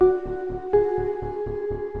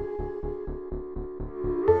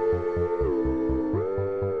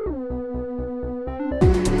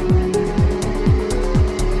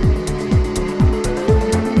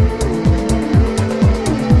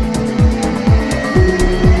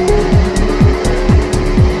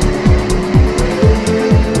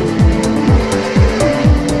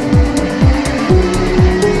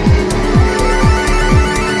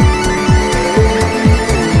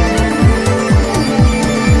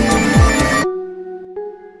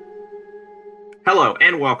Hello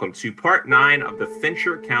and welcome to part 9 of the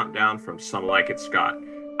Fincher Countdown from Some Like It Scott.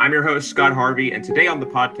 I'm your host, Scott Harvey, and today on the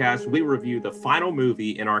podcast, we review the final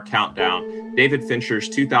movie in our countdown, David Fincher's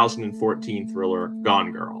 2014 thriller,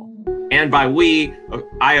 Gone Girl. And by we,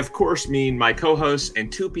 I of course mean my co-hosts and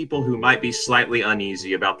two people who might be slightly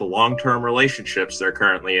uneasy about the long-term relationships they're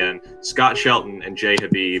currently in, Scott Shelton and Jay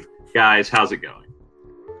Habib. Guys, how's it going?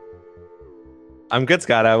 I'm good,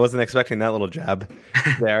 Scott. I wasn't expecting that little jab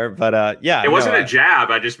there, but yeah. It wasn't a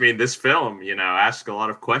jab. I just mean this film, asks a lot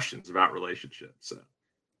of questions about relationships. So.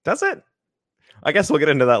 Does it? I guess we'll get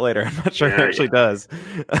into that later. I'm not sure it actually does,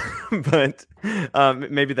 but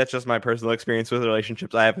maybe that's just my personal experience with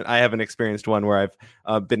relationships. I haven't experienced one where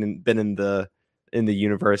I've been in the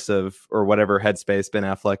universe of or whatever headspace Ben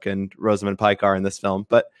Affleck and Rosamund Pike are in this film,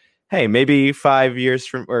 but. Hey, maybe 5 years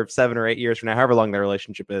from, or 7 or 8 years from now, however long their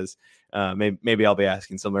relationship is, maybe I'll be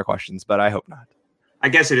asking similar questions, but I hope not. I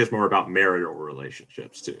guess it is more about marital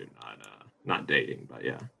relationships too, not dating, but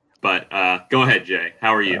yeah. But go ahead, Jay.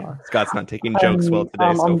 How are you? Scott's not taking jokes well today.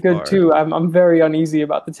 I'm good too. I'm very uneasy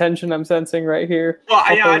about the tension I'm sensing right here. Well,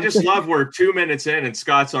 I just love we're 2 minutes in and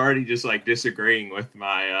Scott's already just like disagreeing with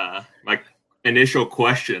my my initial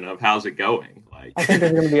question of how's it going. I think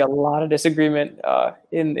there's going to be a lot of disagreement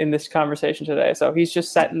in this conversation today. So he's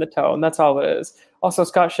just setting the tone. That's all it is. Also,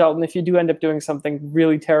 Scott Shelton, if you do end up doing something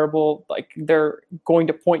really terrible, like they're going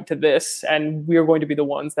to point to this and we're going to be the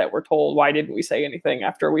ones that were told, why didn't we say anything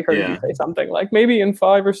after we heard you say something like maybe in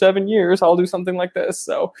 5 or 7 years, I'll do something like this.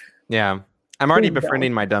 So yeah, I'm already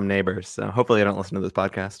befriending my dumb neighbors. So hopefully I don't listen to this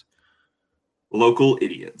podcast. Local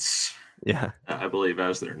idiots. Yeah, I believe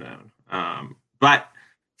as they're known. But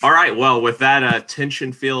all right, well, with that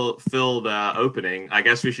tension-filled opening, I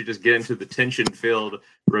guess we should just get into the tension-filled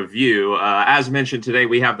review. As mentioned today,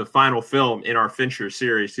 we have the final film in our Fincher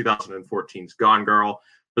series, 2014's Gone Girl.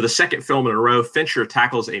 For the second film in a row, Fincher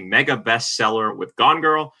tackles a mega bestseller with Gone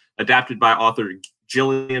Girl, adapted by author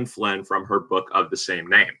Gillian Flynn from her book of the same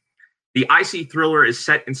name. The icy thriller is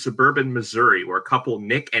set in suburban Missouri, where couple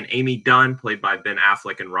Nick and Amy Dunn, played by Ben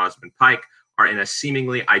Affleck and Rosamund Pike, are in a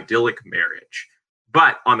seemingly idyllic marriage.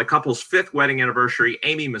 But on the couple's 5th wedding anniversary,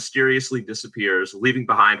 Amy mysteriously disappears, leaving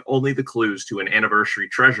behind only the clues to an anniversary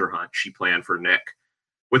treasure hunt she planned for Nick.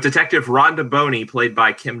 With Detective Rhonda Boney, played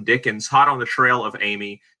by Kim Dickens, hot on the trail of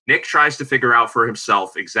Amy, Nick tries to figure out for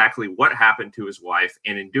himself exactly what happened to his wife,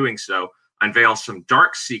 and in doing so, unveils some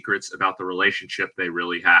dark secrets about the relationship they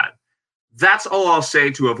really had. That's all I'll say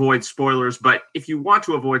to avoid spoilers, but if you want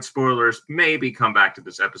to avoid spoilers, maybe come back to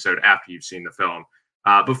this episode after you've seen the film.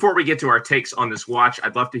 Before we get to our takes on this watch,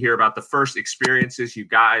 I'd love to hear about the first experiences you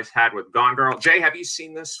guys had with Gone Girl. Jay, have you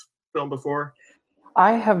seen this film before?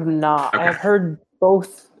 I have not. Okay. I've heard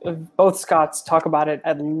both Scotts talk about it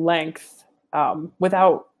at length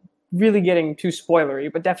without really getting too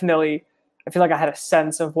spoilery, but definitely I feel like I had a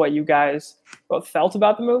sense of what you guys both felt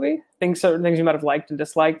about the movie. Certain things you might have liked and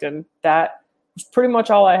disliked, and that was pretty much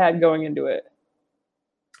all I had going into it.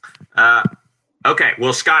 Okay,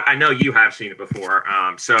 well, Scott, I know you have seen it before.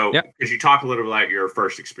 Could you talk a little bit about your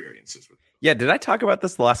first experiences with it? Yeah, did I talk about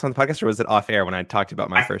this the last one on the podcast, or was it off air when I talked about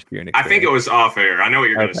my first viewing experience? I think it was off air. I know what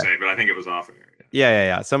you're going to say, but I think it was off air.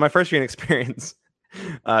 Yeah. So my first viewing experience,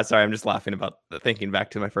 sorry, I'm just laughing about thinking back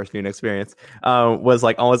to my first viewing experience, was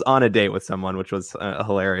like I was on a date with someone, which was a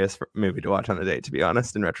hilarious movie to watch on a date, to be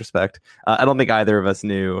honest, in retrospect. I don't think either of us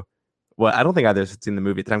knew. Well, I don't think either of us had seen the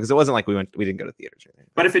movie at the time because it wasn't like we didn't go to theaters or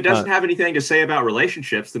anything. But if it doesn't have anything to say about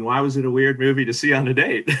relationships, then why was it a weird movie to see on a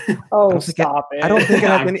date? Oh, stop it. I don't think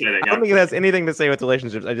it has anything to say with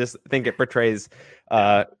relationships. I just think it portrays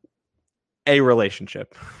a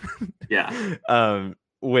relationship. Yeah.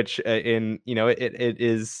 Which it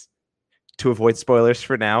is, to avoid spoilers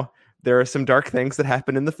for now, there are some dark things that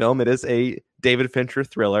happen in the film. It is a David Fincher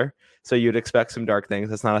thriller, so you'd expect some dark things.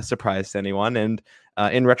 That's not a surprise to anyone. And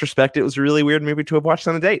in retrospect, it was a really weird movie to have watched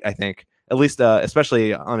on a date, I think. At least,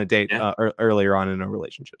 especially on a date earlier on in a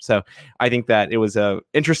relationship. So I think that it was a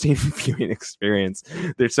interesting viewing experience.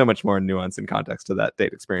 There's so much more nuance and context to that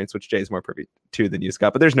date experience, which Jay's more privy to than you,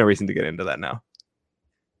 Scott. But there's no reason to get into that now.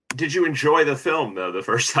 Did you enjoy the film, though, the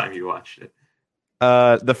first time you watched it?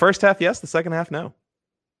 The first half, yes. The second half, no.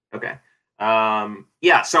 Okay.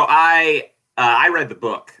 So I read the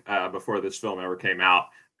book before this film ever came out.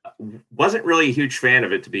 Wasn't really a huge fan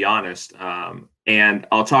of it, to be honest. And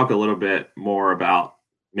I'll talk a little bit more about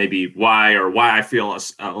maybe why I feel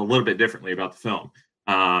a little bit differently about the film.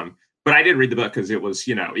 But I did read the book because it was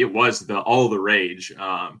all the rage.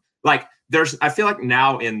 I feel like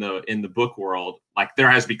now in the book world, like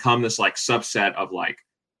there has become this like subset of like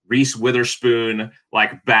Reese Witherspoon,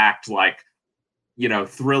 like backed, like,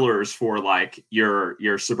 thrillers for like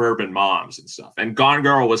your suburban moms and stuff. And Gone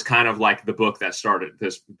Girl was kind of like the book that started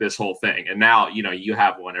this whole thing. And now, you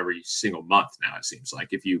have one every single month now, it seems like,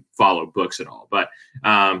 if you follow books at all.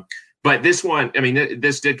 But this one, I mean,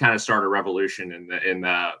 this did kind of start a revolution in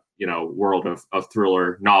the world of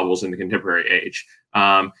thriller novels in the contemporary age.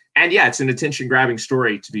 And yeah, it's an attention grabbing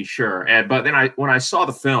story, to be sure. But then when I saw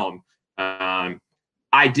the film,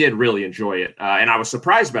 I did really enjoy it. And I was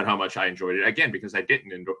surprised about how much I enjoyed it, again, because I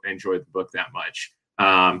didn't enjoy the book that much.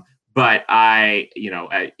 But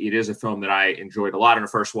it is a film that I enjoyed a lot in the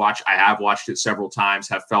first watch. I have watched it several times,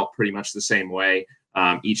 have felt pretty much the same way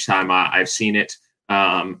each time I've seen it.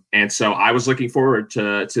 And so I was looking forward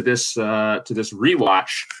to this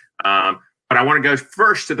rewatch. But I want to go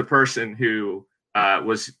first to the person who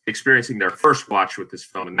was experiencing their first watch with this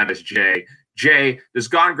film, and that is Jay. Jay, does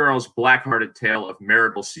Gone Girl's black-hearted tale of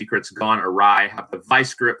marital secrets gone awry have the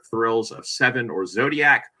vice-grip thrills of Seven or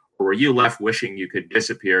Zodiac, or were you left wishing you could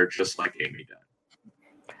disappear just like Amy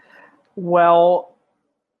did? Well,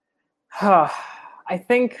 I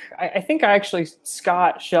think actually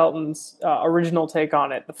Scott Shelton's original take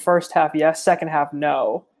on it, the first half yes, second half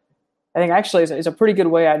no, I think actually is a pretty good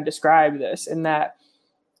way I'd describe this, in that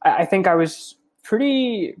I think I was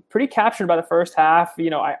pretty captured by the first half.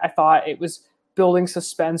 I thought it was building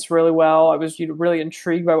suspense really well. I was really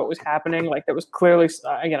intrigued by what was happening. Like, there was clearly,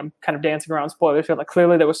 again, I'm kind of dancing around spoilers here, like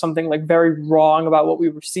clearly there was something like very wrong about what we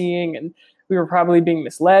were seeing, and we were probably being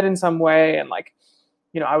misled in some way. And like,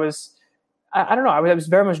 I don't know, I was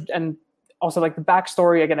very much, and also like the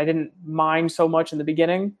backstory, again, I didn't mind so much in the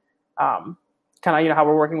beginning. Kind of, how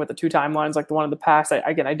we're working with the two timelines, like the one in the past,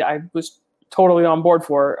 I was totally on board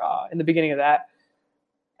for in the beginning of that.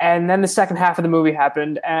 And then the second half of the movie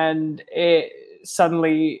happened, and it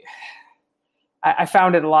suddenly, I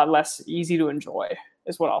found it a lot less easy to enjoy,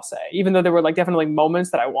 is what I'll say. Even though there were like definitely moments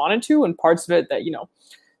that I wanted to, and parts of it that,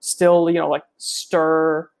 still, like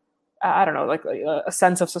stir, I don't know, like a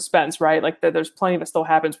sense of suspense, right? Like there's plenty that still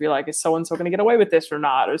happens where you're like, is so-and-so going to get away with this or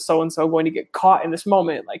not? Or is so-and-so going to get caught in this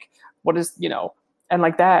moment? Like, what is, and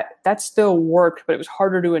like that still worked, but it was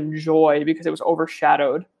harder to enjoy because it was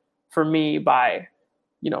overshadowed for me by,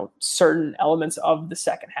 certain elements of the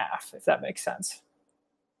second half, if that makes sense.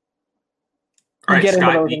 All right, get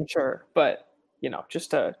Scott, into those, I'm sure, but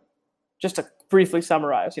just to briefly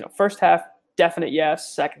summarize, first half, definite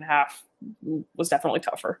yes. Second half was definitely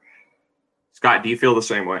tougher. Scott, do you feel the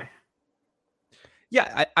same way?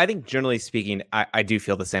 Yeah, I think generally speaking, I do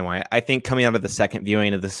feel the same way. I think coming out of the second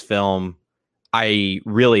viewing of this film, I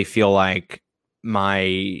really feel like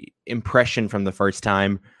my impression from the first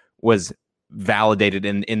time was validated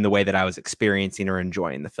in the way that I was experiencing or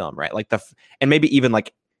enjoying the film, right? Like and maybe even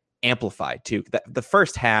like amplified too. The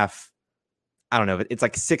first half, I don't know, it's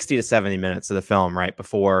like 60 to 70 minutes of the film, right?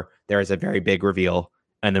 Before there is a very big reveal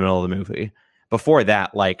in the middle of the movie. Before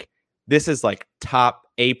that, like, this is like top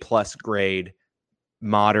A+ grade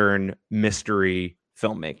modern mystery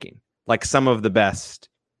filmmaking. Like some of the best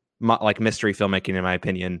like mystery filmmaking, in my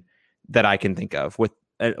opinion, that I can think of,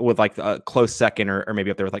 with like a close second or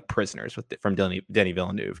maybe up there with like Prisoners from Denis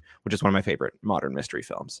Villeneuve, which is one of my favorite modern mystery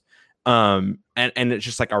films. And it's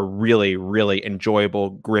just like a really, really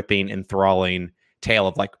enjoyable, gripping, enthralling tale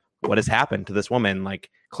of like what has happened to this woman.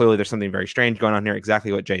 Like, clearly there's something very strange going on here,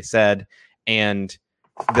 exactly what Jay said. And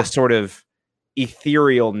the sort of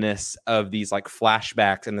etherealness of these like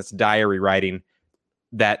flashbacks and this diary writing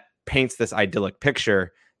that paints this idyllic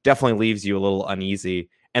picture definitely leaves you a little uneasy.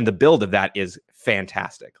 And the build of that is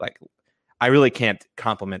fantastic. Like, I really can't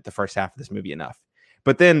compliment the first half of this movie enough.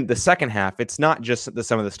 But then the second half, it's not just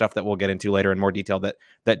some of the stuff that we'll get into later in more detail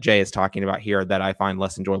that Jay is talking about here that I find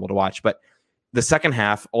less enjoyable to watch. But the second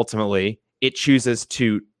half, ultimately, it chooses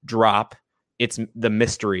to drop the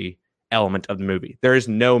mystery element of the movie. There is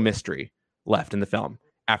no mystery left in the film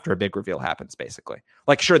after a big reveal happens, basically.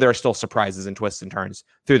 Like, sure, there are still surprises and twists and turns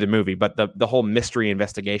through the movie, but the whole mystery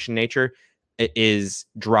investigation nature is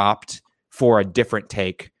dropped for a different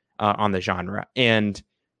take on the genre. And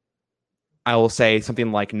I will say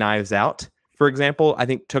something like Knives Out, for example, I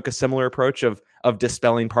think took a similar approach of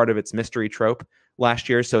dispelling part of its mystery trope last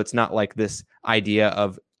year. So it's not like this idea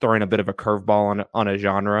of throwing a bit of a curveball on a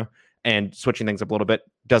genre and switching things up a little bit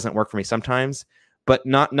doesn't work for me sometimes. But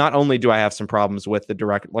not only do I have some problems with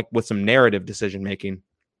with some narrative decision making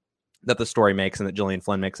that the story makes and that Gillian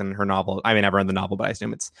Flynn makes in her novel. I mean, I've read the novel, but I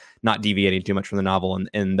assume it's not deviating too much from the novel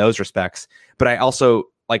in those respects. But I also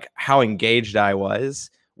like how engaged I was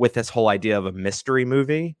with this whole idea of a mystery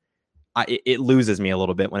movie. It loses me a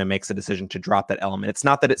little bit when it makes a decision to drop that element. It's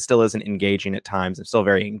not that it still isn't engaging at times. I'm still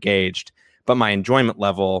very engaged, but my enjoyment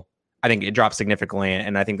level I think it drops significantly,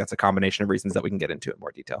 and I think that's a combination of reasons that we can get into in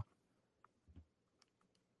more detail.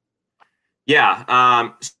 Yeah.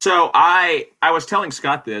 So I was telling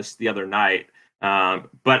Scott this the other night,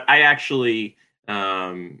 but I actually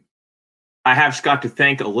I have Scott to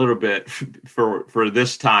thank a little bit for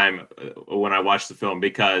this time when I watched the film,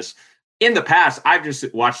 because in the past I've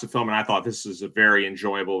just watched the film and I thought this is a very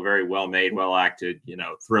enjoyable, very well made, well acted,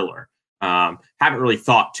 thriller. Haven't really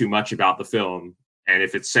thought too much about the film and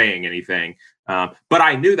if it's saying anything. But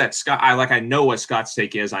I knew that I know what Scott's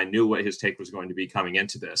take is. I knew what his take was going to be coming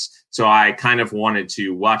into this. So I kind of wanted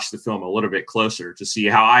to watch the film a little bit closer to see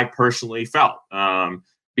how I personally felt.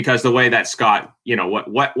 Because the way that Scott,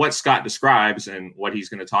 what Scott describes and what he's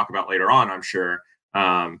going to talk about later on, I'm sure,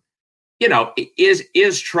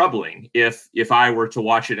 is troubling if I were to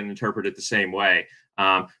watch it and interpret it the same way.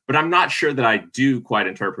 But I'm not sure that I do quite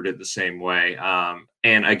interpret it the same way.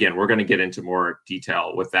 And again, we're going to get into more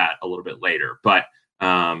detail with that a little bit later. But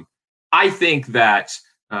I think that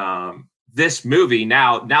this movie,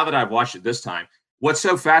 now that I've watched it this time, what's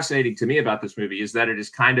so fascinating to me about this movie is that it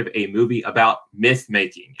is kind of a movie about myth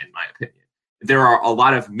making, in my opinion. There are a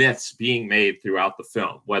lot of myths being made throughout the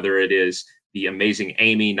film, whether it is the Amazing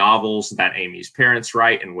Amy novels that Amy's parents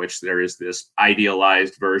write, in which there is this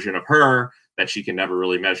idealized version of her that she can never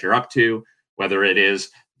really measure up to, whether it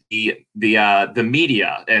is the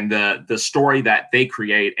media and the story that they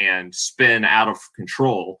create and spin out of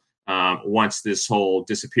control once this whole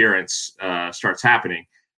disappearance starts happening.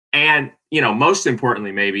 And, most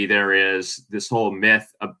importantly, maybe there is this whole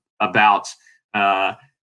myth about,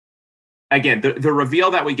 again, the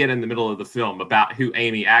reveal that we get in the middle of the film about who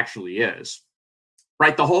Amy actually is,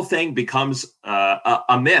 right? The whole thing becomes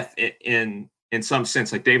a myth in some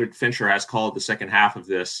sense. Like David Fincher has called the second half of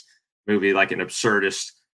this movie like an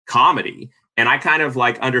absurdist comedy. And I kind of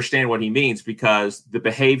understand what he means, because the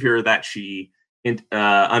behavior that she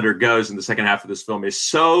undergoes in the second half of this film is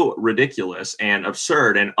so ridiculous and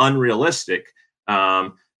absurd and unrealistic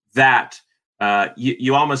that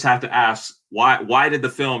you almost have to ask, why did the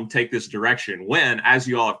film take this direction when, as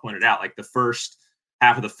you all have pointed out, the first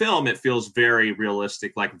half of the film, it feels very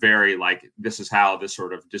realistic, very this is how this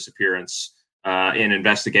sort of disappearance in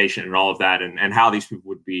investigation and all of that, and how these people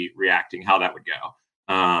would be reacting, how that would go.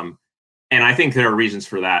 And I think there are reasons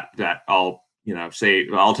for that I'll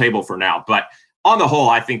table for now. But on the whole,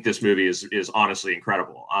 I think this movie is honestly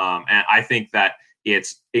incredible. And I think that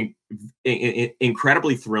it's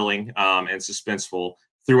incredibly thrilling and suspenseful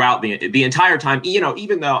throughout the entire time.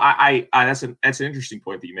 Even though that's an interesting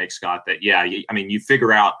point that you make, Scott, that, you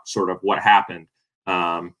figure out sort of what happened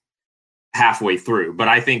halfway through. But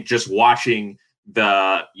I think just watching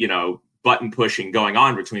the, button pushing going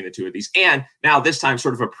on between the two of these, and now this time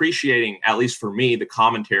sort of appreciating, at least for me, the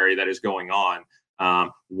commentary that is going on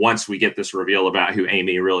once we get this reveal about who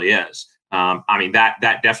Amy really is.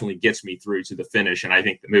 That definitely gets me through to the finish. And I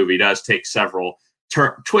think the movie does take several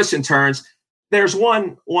twists and turns. There's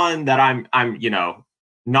one that I'm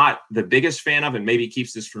not the biggest fan of, and maybe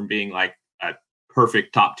keeps this from being a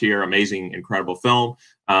perfect, top tier, amazing, incredible film.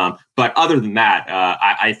 But other than that,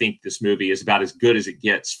 I think this movie is about as good as it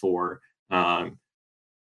gets for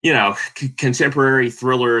contemporary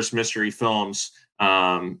thrillers, mystery films.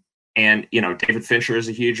 And David Fincher is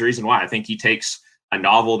a huge reason why. I think he takes a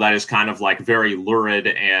novel that is kind of very lurid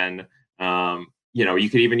and you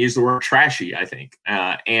could even use the word trashy, I think,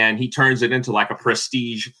 and he turns it into a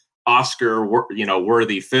prestige Oscar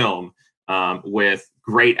worthy film with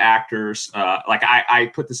great actors. I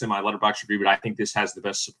put this in my Letterboxd review, but I think this has the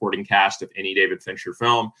best supporting cast of any David Fincher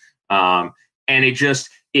film. And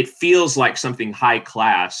it feels like something high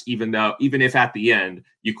class, even if at the end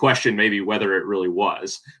you question maybe whether it really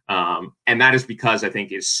was. And that is because I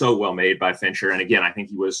think it's so well made by Fincher. And again, I think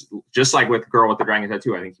he was, just like with Girl with the Dragon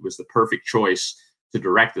Tattoo, I think he was the perfect choice to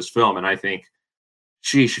direct this film. And I think,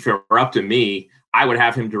 if it were up to me, I would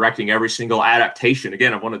have him directing every single adaptation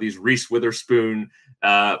again of one of these Reese Witherspoon,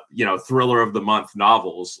 thriller of the month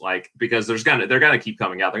novels, because they're gonna keep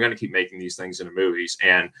coming out. They're gonna keep making these things into movies,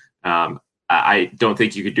 and I don't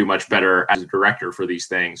think you could do much better as a director for these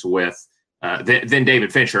things than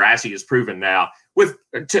David Fincher, as he has proven now with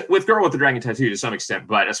Girl with the Dragon Tattoo to some extent,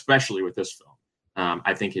 but especially with this film.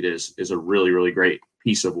 I think it is a really, really great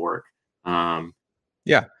piece of work.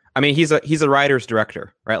 Yeah. He's a writer's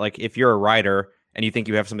director, right? If you're a writer and you think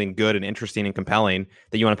you have something good and interesting and compelling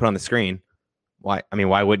that you want to put on the screen, why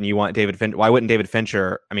wouldn't you want David Fincher? Why wouldn't David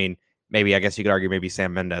Fincher? Maybe, I guess you could argue maybe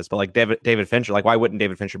Sam Mendes, but David Fincher, why wouldn't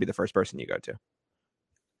David Fincher be the first person you go to?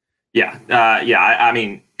 Yeah.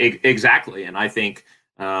 Exactly. And I think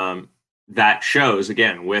that shows,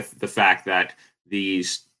 again, with the fact that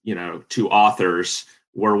these two authors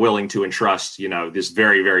were willing to entrust, this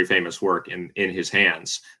very, very famous work in his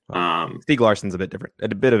hands. Stieg Larsson's a bit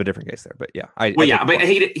of a different case there, but yeah. But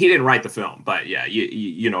he didn't write the film, but yeah,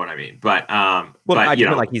 you know what I mean. But I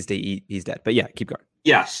mean, like he's dead, but yeah, keep going.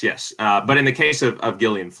 Yes. But in the case of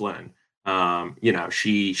Gillian Flynn,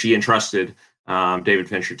 she entrusted David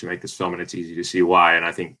Fincher to make this film, and it's easy to see why. And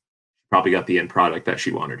I think probably got the end product that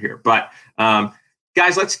she wanted here. But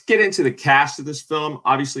guys, let's get into the cast of this film.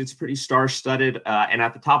 Obviously, it's pretty star-studded. And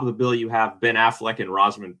at the top of the bill, you have Ben Affleck and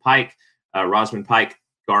Rosamund Pike. Rosamund Pike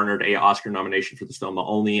garnered an Oscar nomination for this film, the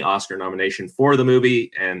only Oscar nomination for the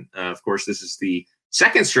movie. And of course, this is the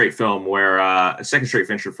second straight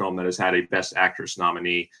Fincher film that has had a Best Actress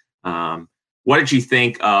nominee. What did you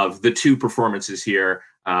think of the two performances here?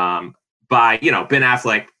 By Ben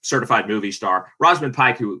Affleck, certified movie star, Rosamund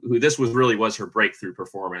Pike, who this was her breakthrough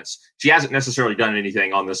performance. She hasn't necessarily done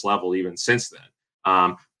anything on this level even since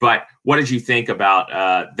then. But what did you think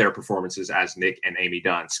about their performances as Nick and Amy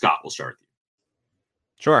Dunn? Scott, we'll start with you.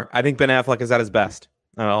 Sure, I think Ben Affleck is at his best.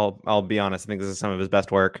 I'll be honest. I think this is some of his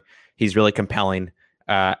best work. He's really compelling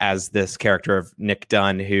as this character of Nick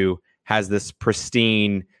Dunn, who has this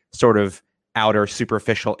pristine sort of outer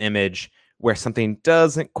superficial image where something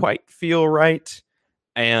doesn't quite feel right,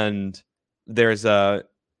 and there's a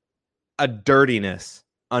dirtiness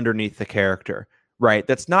underneath the character, right?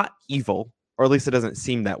 That's not evil, or at least it doesn't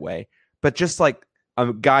seem that way, but just like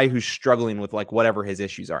a guy who's struggling with like whatever his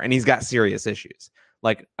issues are, and he's got serious issues.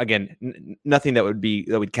 Like again, nothing that would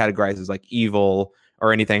categorize as like evil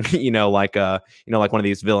or anything, like one of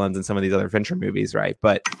these villains in some of these other Fincher movies, right?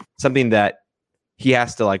 But something that he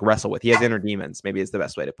has to like wrestle with. He has inner demons, maybe is the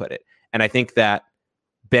best way to put it. And I think that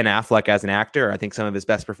Ben Affleck as an actor, I think some of his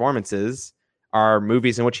best performances are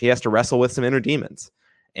movies in which he has to wrestle with some inner demons.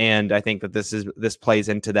 And I think that this plays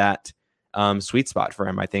into that sweet spot for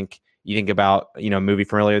him. I think you think about, a movie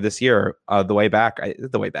from earlier this year, The Way Back,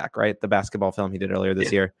 right? The basketball film he did earlier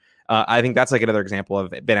this year. I think that's like another example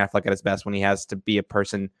of Ben Affleck at his best when he has to be a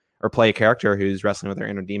person or play a character who's wrestling with their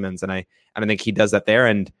inner demons. And I think he does that there.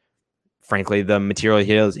 And frankly, the material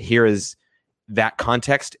here is that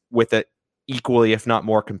context with an equally, if not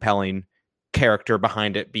more compelling character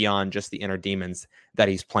behind it beyond just the inner demons that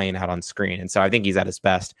he's playing out on screen. And so I think he's at his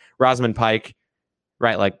best. Rosamund Pike,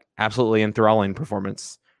 right? Like absolutely enthralling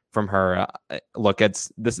performance from her. Look,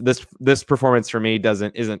 it's this performance for me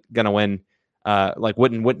isn't going to win,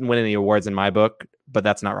 wouldn't win any awards in my book, but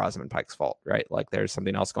that's not Rosamund Pike's fault, right? Like there's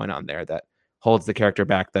something else going on there that holds the character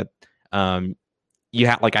back that,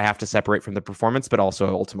 I have to separate from the performance, but also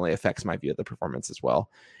ultimately affects my view of the performance as well.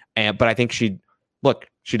 But I think she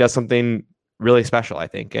does something really special, I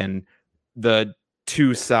think. And the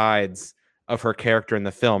two sides of her character in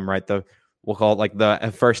the film, right? We'll call it like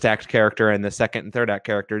the first act character and the second and third act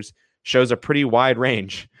characters shows a pretty wide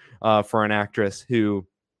range for an actress who,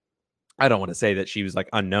 I don't want to say that she was like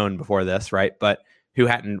unknown before this, right? But who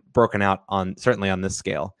hadn't broken out certainly on this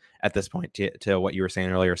scale at this point to what you were saying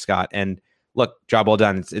earlier, Scott. And look, job well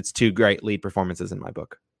done. It's two great lead performances in my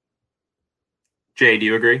book. Jay, do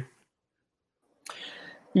you agree?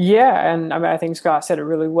 Yeah, and I think Scott said it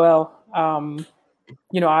really well.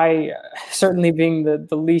 I certainly being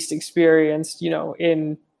the least experienced,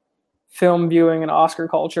 in film viewing and Oscar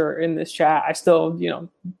culture in this chat, I still,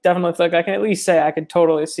 definitely feel like I can at least say I could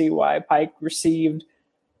totally see why Pike received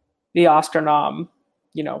the Oscar nom.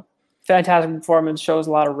 Fantastic performance, shows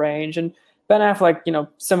a lot of range. And Ben Affleck,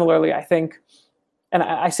 similarly, I think, and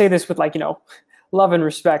I say this with love and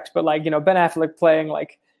respect, but Ben Affleck playing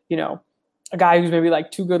a guy who's maybe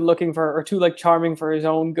too good looking or too charming for his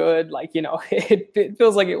own good, it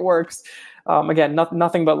feels like it works. Again,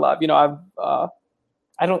 nothing but love.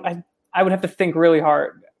 I would have to think really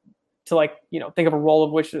hard to think of a role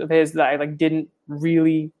of his that I didn't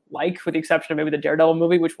really like, with the exception of maybe the Daredevil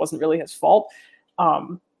movie, which wasn't really his fault.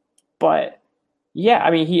 But yeah,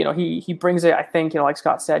 I mean, he brings it. I think, like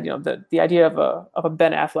Scott said, the idea of a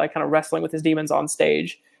Ben Affleck kind of wrestling with his demons on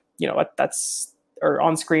stage, or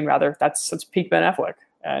on screen rather, that's peak Ben Affleck.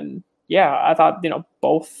 And yeah, I thought,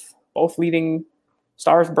 both leading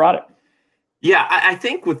stars brought it. Yeah, I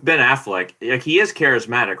think with Ben Affleck, he is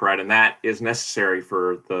charismatic, right? And that is necessary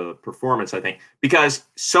for the performance, I think, because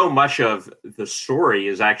so much of the story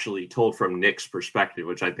is actually told from Nick's perspective,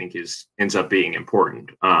 which I think ends up being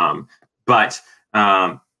important. But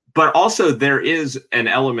also there is an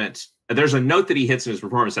element, there's a note that he hits in his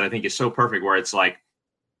performance that I think is so perfect, where it's like,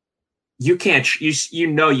 you can't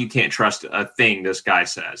trust a thing this guy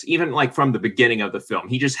says, even from the beginning of the film.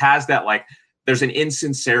 He just has that, there's an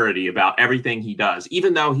insincerity about everything he does,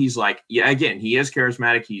 even though he's he is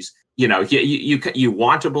charismatic. He you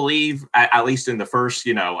want to believe, at least in the first,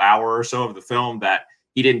 hour or so of the film, that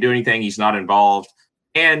he didn't do anything. He's not involved.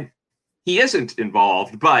 And he isn't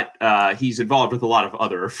involved, but he's involved with a lot of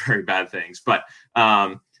other very bad things. But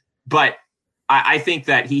I think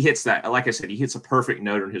that he hits that, like I said, he hits a perfect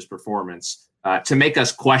note in his performance to make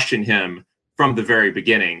us question him from the very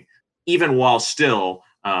beginning, even while still,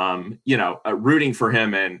 rooting for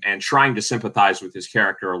him and trying to sympathize with his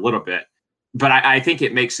character a little bit. But I think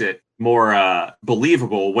it makes it more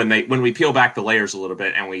believable when we peel back the layers a little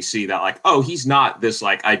bit and we see that, like, oh, he's not this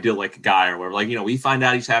like idyllic guy or whatever. Like, we find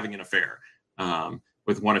out he's having an affair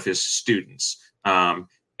with one of his students,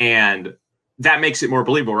 and that makes it more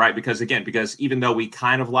believable, right? Because even though we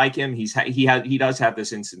kind of like him, he does have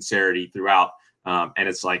this insincerity throughout, and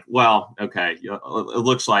it's like, well, okay, it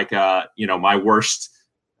looks like my worst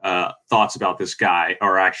thoughts about this guy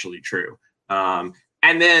are actually true.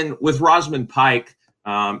 And then with Rosamund Pike,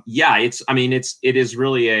 it is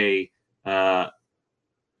really there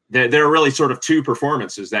are really sort of two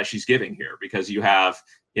performances that she's giving here, because you have,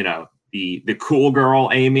 the cool girl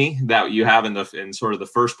Amy that you have in sort of the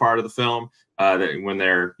first part of the film, when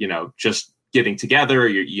they're, just getting together,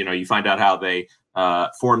 you find out how they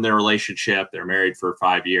form their relationship. They're married for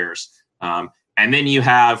 5 years. And then you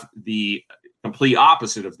have the complete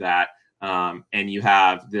opposite of that. And you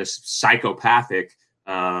have this psychopathic,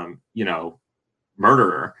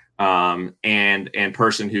 murderer, and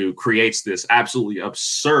person who creates this absolutely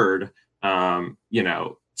absurd,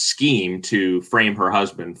 scheme to frame her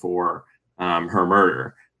husband for her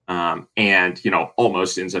murder, and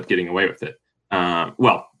almost ends up getting away with it.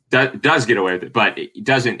 Does get away with it, but it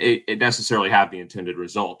doesn't necessarily have the intended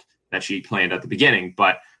result that she planned at the beginning.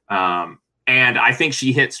 But and I think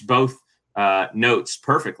she hits both notes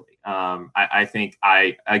perfectly. I think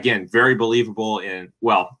again, very believable in,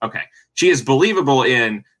 she is believable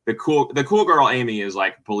in the cool girl Amy is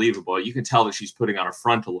like believable. You can tell that she's putting on a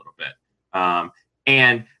front a little bit.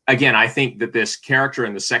 And again, I think that this character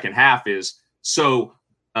in the second half is so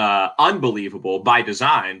unbelievable by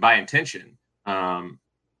design, by intention.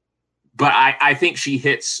 But I think she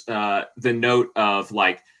hits the note of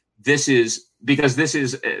like, this is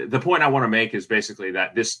the point I want to make is basically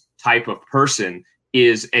that this type of person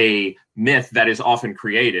is a myth that is often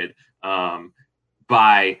created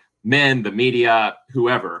by men, the media,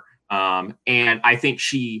 whoever. And I think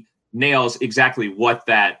she nails exactly what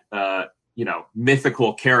that,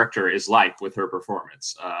 mythical character is like with her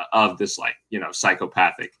performance of this, like,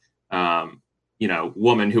 psychopathic,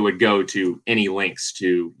 woman who would go to any lengths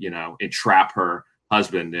to, entrap her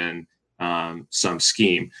husband in some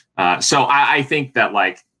scheme. So I think that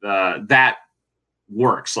that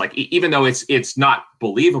works. Like, even though it's not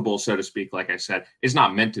believable, so to speak, like I said, it's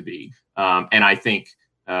not meant to be. And I think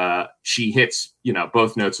she hits,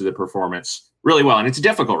 both notes of the performance really well. And it's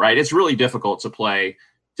difficult, right? It's really difficult to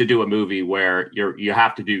do a movie where you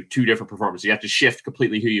have to do two different performances. You have to shift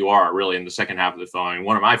completely who you are really in the second half of the film. And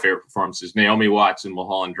one of my favorite performances, Naomi Watts in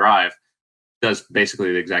Mulholland Drive, does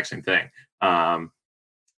basically the exact same thing. No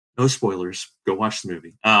spoilers, go watch the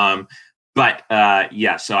movie. So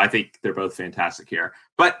I think they're both fantastic here.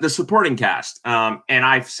 But the supporting cast, and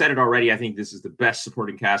I've said it already, I think this is the best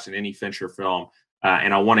supporting cast in any Fincher film.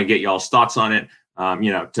 And I want to get y'all's thoughts on it.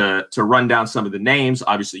 To run down some of the names,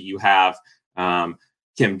 obviously you have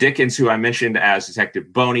Kim Dickens, who I mentioned as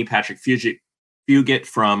Detective Boney. Patrick Fugit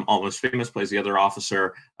from Almost Famous plays the other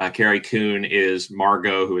officer. Carrie Coon is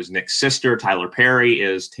Margot, who is Nick's sister. Tyler Perry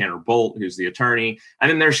is Tanner Bolt, who's the attorney.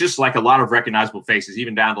 And then there's just like a lot of recognizable faces,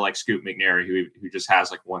 even down to like Scoot McNairy, who just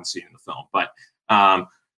has like one scene in the film. But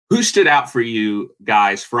who stood out for you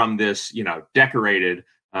guys from this, decorated,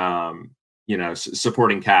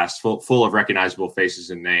 supporting cast full of recognizable faces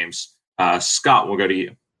and names? Scott, we'll go to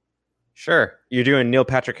you. Sure. You're doing Neil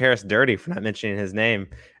Patrick Harris dirty for not mentioning his name.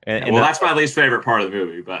 And that's my least favorite part of the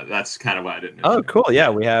movie, but that's kind of why I didn't. Oh, cool. Yeah,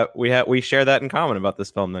 we share that in common about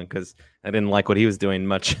this film then, because I didn't like what he was doing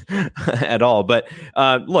much at all. But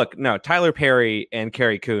look, no, Tyler Perry and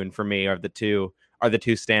Carrie Coon for me are the two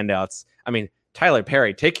standouts. I mean, Tyler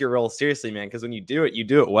Perry, take your role seriously, man, because when you do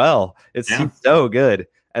it well. He's so good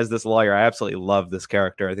as this lawyer. I absolutely love this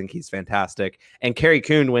character. I think he's fantastic. And Carrie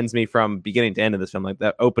Coon wins me from beginning to end of this film. Like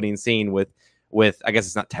that opening scene with I guess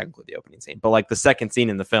it's not technically the opening scene, but like the second scene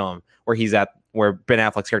in the film where Ben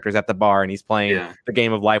Affleck's character is at the bar and he's playing the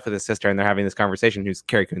game of life with his sister and they're having this conversation, who's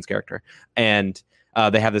Carrie Coon's character. And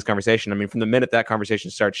they have this conversation. I mean, from the minute that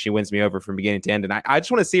conversation starts, she wins me over from beginning to end. And I just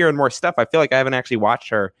want to see her in more stuff. I feel like I haven't actually watched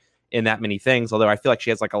her in that many things, although I feel like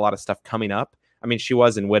she has like a lot of stuff coming up. I mean, she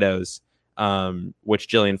was in Widows, which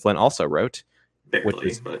Gillian Flynn also wrote.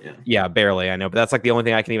 Barely, but yeah. Yeah, barely. I know, but that's like the only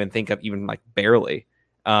thing I can even think of, even like barely.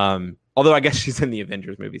 Although I guess she's in the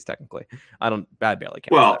Avengers movies technically. I barely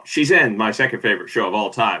can't. Well, she's in my second favorite show of all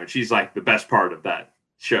time, and she's like the best part of that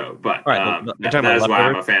show. But right, that is why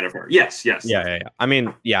I'm a fan of her. Yes. Yeah. I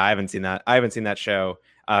mean, yeah, I haven't seen that. I haven't seen that show.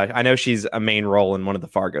 I know she's a main role in one of the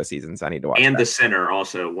Fargo seasons. I need to watch. And The Sinner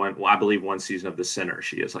also. I believe one season of The Sinner,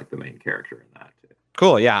 she is like the main character in that too.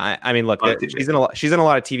 Cool. Yeah. I mean, look, she's in a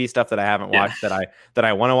lot of TV stuff that I haven't watched that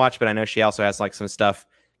I want to watch, but I know she also has like some stuff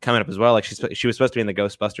coming up as well. Like she was supposed to be in the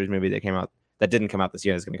Ghostbusters movie that didn't come out this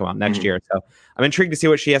year. It's going to come out next year. So I'm intrigued to see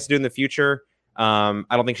what she has to do in the future. I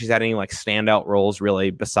don't think she's had any like standout roles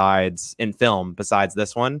really besides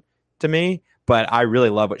this one to me, but I really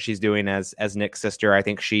love what she's doing as Nick's sister. I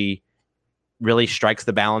think she really strikes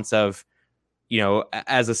the balance of,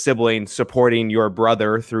 as a sibling supporting your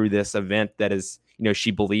brother through this event that is,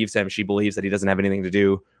 she believes him. She believes that he doesn't have anything to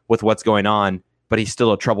do with what's going on, but he's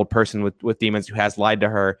still a troubled person with demons who has lied to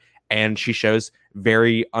her. And she shows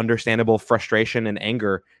very understandable frustration and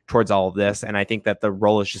anger towards all of this. And I think that the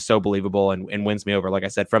role is just so believable and wins me over, like I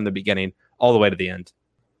said, from the beginning all the way to the end.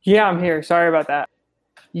 Yeah, I'm here. Sorry about that.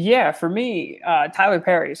 Yeah, for me, Tyler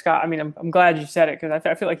Perry, Scott, I mean, I'm glad you said it because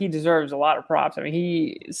I feel like he deserves a lot of props. I mean,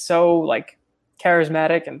 he is so like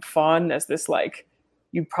charismatic and fun as this, like,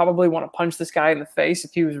 you probably want to punch this guy in the face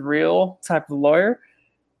if he was real type of lawyer.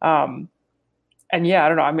 And yeah, I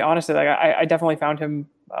don't know. I mean, honestly, like I definitely found him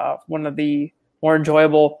one of the more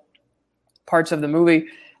enjoyable parts of the movie.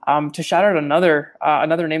 To shout out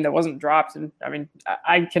another name that wasn't dropped, and I mean,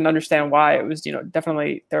 I can understand why. It was,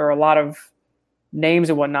 definitely there are a lot of names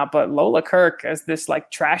and whatnot, but Lola Kirk as this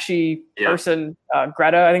like trashy person,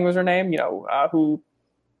 Greta, I think was her name, who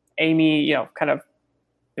Amy, kind of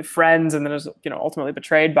befriends and then is, ultimately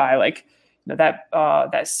betrayed by, like,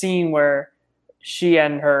 that scene where she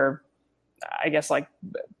and her, I guess, like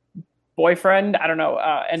boyfriend, I don't know.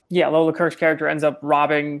 And yeah, Lola Kirk's character ends up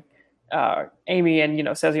robbing Amy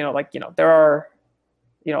and, says, there are,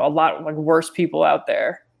 a lot like worse people out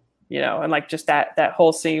there, and like just that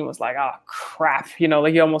whole scene was like, oh crap,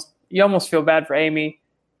 like you almost feel bad for Amy,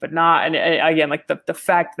 but not. And again, like the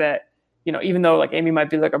fact that, even though like Amy might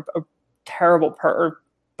be like a terrible or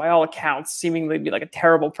by all accounts, seemingly be like a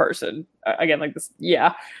terrible person, again, like this.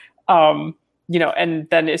 Yeah. And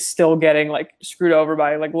then is still getting like screwed over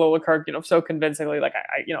by like Lola Kirk, so convincingly. Like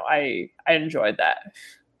I enjoyed that.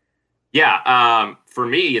 Yeah, for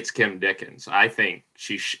me, it's Kim Dickens. I think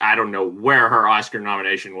I don't know where her Oscar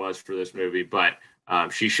nomination was for this movie, but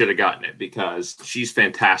she should have gotten it because she's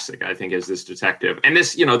fantastic, I think, as this detective. And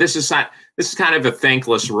this is kind of a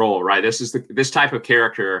thankless role, right? This type of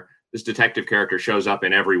character, this detective character shows up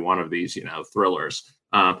in every one of these, thrillers.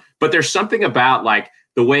 But there's something about like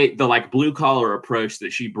the like blue collar approach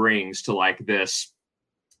that she brings to like this,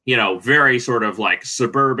 very sort of like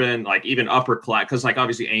suburban, like even upper class, because like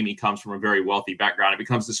obviously Amy comes from a very wealthy background. It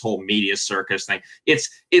becomes this whole media circus thing.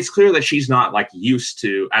 It's clear that she's not like used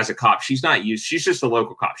to, as a cop, she's just a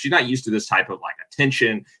local cop. She's not used to this type of like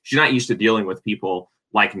attention. She's not used to dealing with people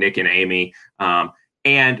like Nick and Amy.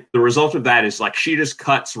 And the result of that is like she just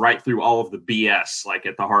cuts right through all of the BS, like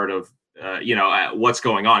at the heart of what's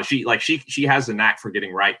going on. She has a knack for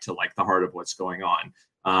getting right to like the heart of what's going on.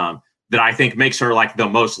 That I think makes her like the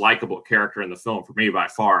most likable character in the film for me by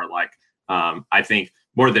far. Like, I think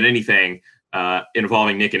more than anything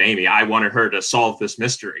involving Nick and Amy, I wanted her to solve this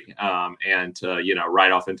mystery and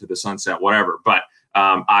ride off into the sunset, whatever. But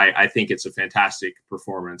I think it's a fantastic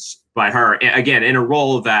performance by her. Again, in a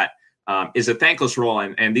role that is a thankless role,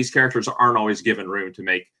 and these characters aren't always given room to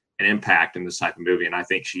make an impact in this type of movie. And I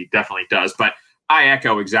think she definitely does. But I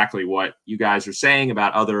echo exactly what you guys are saying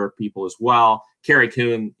about other people as well. Carrie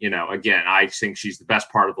Coon, again, I think she's the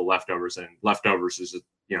best part of The Leftovers, and Leftovers is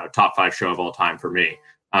a top 5 show of all time for me.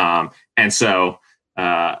 And so,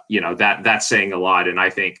 that's saying a lot. And I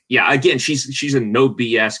think, again, she's a no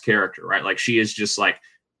BS character, right? Like she is just like,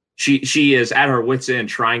 she is at her wit's end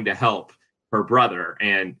trying to help her brother.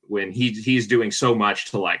 And when he's doing so much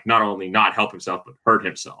to like, not only not help himself, but hurt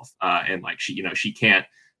himself. And like, she can't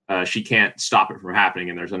stop it from happening.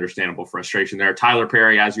 And there's understandable frustration there. Tyler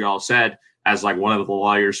Perry, as you all said, as like one of the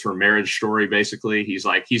lawyers from Marriage Story, basically,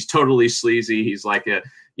 he's totally sleazy. He's like a,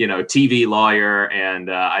 TV lawyer.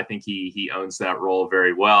 And I think he owns that role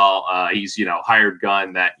very well. He's, hired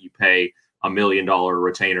gun that you pay $1 million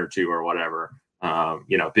retainer to or whatever,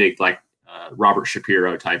 big, like Robert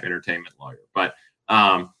Shapiro type entertainment lawyer. But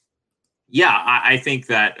I think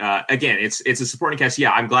that, again, it's a supporting cast. Yeah.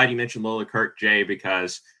 I'm glad you mentioned Lola Kirk, Jay,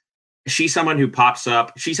 because she's someone who pops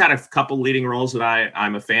up. She's had a couple leading roles that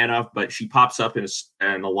I'm a fan of, but she pops up in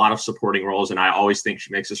a lot of supporting roles, and I always think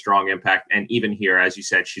she makes a strong impact. And even here, as you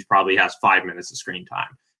said, she probably has 5 minutes of screen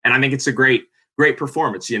time, and I think it's a great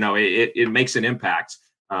performance. It makes an impact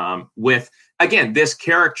with, again, this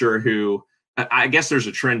character who, I guess there's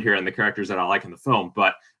a trend here in the characters that I like in the film,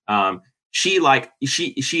 but she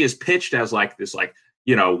is pitched as like this, like,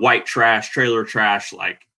 white trash, trailer trash,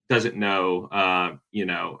 like doesn't know,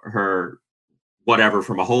 her whatever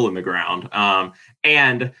from a hole in the ground.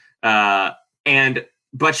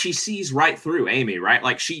 But she sees right through Amy, right?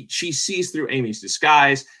 Like she sees through Amy's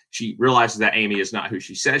disguise. She realizes that Amy is not who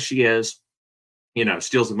she says she is,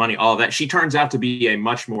 steals the money, all of that. She turns out to be a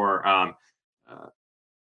much more,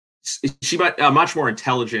 much more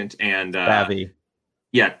intelligent and savvy.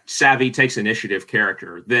 Savvy, takes initiative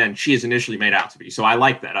character than she is initially made out to be. So I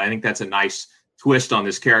like that. I think that's a nice twist on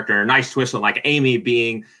this character, a nice twist on like Amy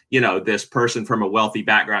being, this person from a wealthy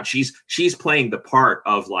background. She's playing the part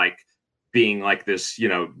of like being like this,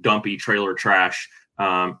 dumpy trailer trash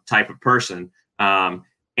type of person.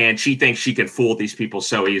 And she thinks she can fool these people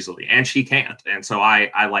so easily, and she can't. And so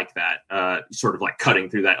I like that sort of like cutting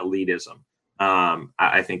through that elitism.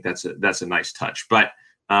 I think that's a nice touch. But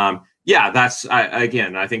I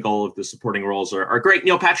think all of the supporting roles are great.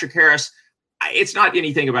 Neil Patrick Harris, it's not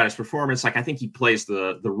anything about his performance. Like, I think he plays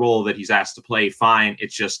the role that he's asked to play fine.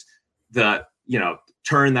 It's just the,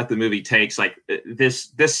 turn that the movie takes. Like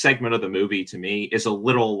this segment of the movie to me is a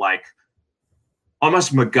little like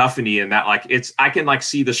almost MacGuffin-y in that, like, I can like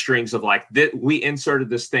see the strings of like, we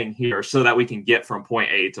inserted this thing here so that we can get from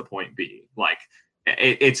point A to point B. Like,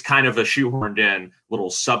 it's kind of a shoehorned in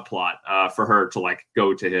little subplot for her to like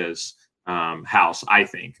go to his house, I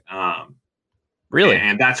think. Really?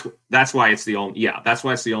 And that's why it's the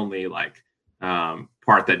only like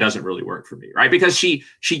part that doesn't really work for me, right? Because she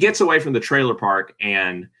gets away from the trailer park,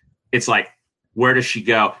 and it's like, where does she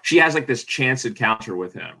go? She has like this chance encounter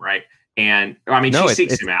with him, right? And I mean, she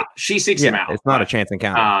seeks him out. She seeks him out. It's not a chance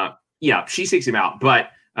encounter. She seeks him out,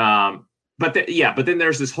 but then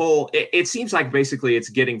there's this whole, it seems like basically it's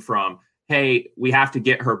getting from, hey, we have to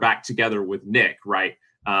get her back together with Nick, right?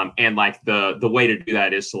 And like the way to do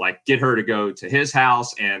that is to like get her to go to his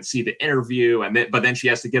house and see the interview, but then she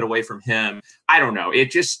has to get away from him. I don't know.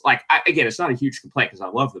 It just like, again, it's not a huge complaint because I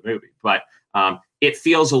love the movie, but it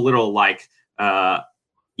feels a little like,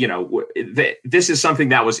 this is something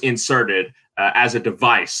that was inserted as a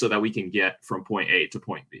device so that we can get from point A to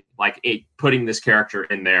point B. Like putting this character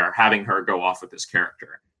in there, having her go off with this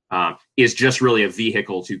character is just really a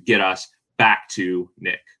vehicle to get us back to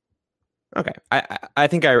Nick. Okay, I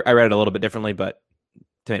think I read it a little bit differently, but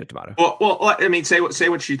tomato. Well, I mean, say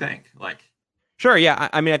what you think. Like, sure, yeah.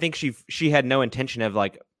 I mean, I think she had no intention of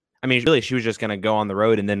like. I mean, really, she was just going to go on the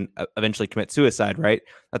road and then eventually commit suicide, right?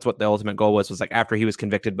 That's what the ultimate goal was like after he was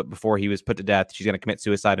convicted, but before he was put to death, she's going to commit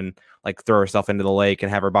suicide and like throw herself into the lake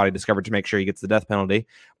and have her body discovered to make sure he gets the death penalty.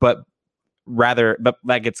 But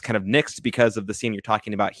that gets kind of nixed because of the scene you're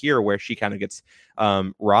talking about here, where she kind of gets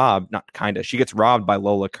robbed. She gets robbed by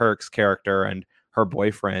Lola Kirk's character and her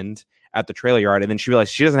boyfriend at the trailer yard. And then she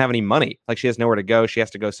realizes she doesn't have any money. Like, she has nowhere to go. She has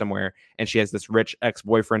to go somewhere. And she has this rich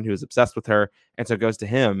ex-boyfriend who's obsessed with her. And so goes to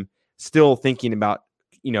him, still thinking about,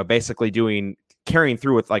 basically carrying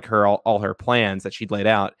through with like all her plans that she'd laid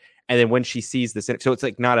out. And then when she sees this, so it's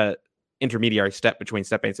like not a intermediary step between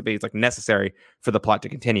step A and step B. It's like necessary for the plot to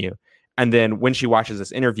continue. And then when she watches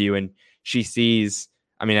this interview and she sees,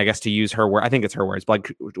 I mean, I guess to use her word, I think it's her words, but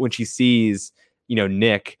like when she sees,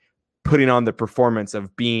 Nick putting on the performance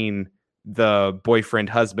of being the boyfriend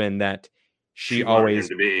husband that she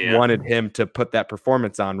always wanted him to put that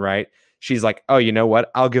performance on, right? She's like, oh, you know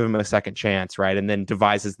what? I'll give him a second chance, right? And then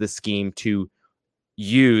devises this scheme to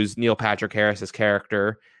use Neil Patrick Harris's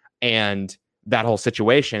character and that whole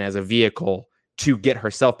situation as a vehicle to get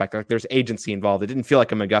herself back. Like, there's agency involved. It didn't feel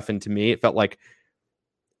like a MacGuffin to me. It felt like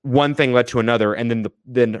one thing led to another, and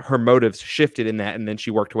then her motives shifted in that, and then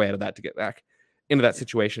she worked her way out of that to get back into that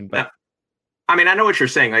situation. But I mean, I know what you're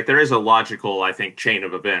saying. Like, there is a logical, I think, chain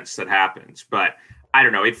of events that happens, but I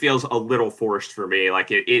don't know. It feels a little forced for me.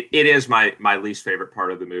 Like it is my least favorite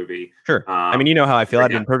part of the movie. Sure. I mean, you know how I feel.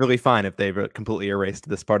 I'd been perfectly fine if they completely erased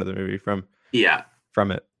this part of the movie from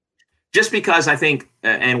it. Just because I think,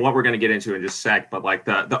 and what we're going to get into in just a sec, but like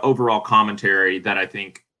the overall commentary that I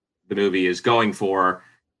think the movie is going for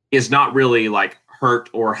is not really like hurt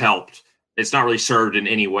or helped. It's not really served in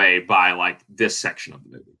any way by like this section of the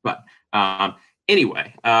movie. But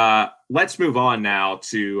anyway, let's move on now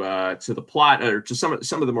to the plot, or to some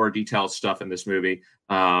of the more detailed stuff in this movie.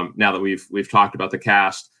 Now that we've talked about the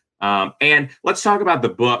cast, And let's talk about the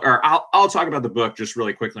book, or I'll talk about the book just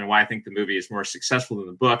really quickly and why I think the movie is more successful than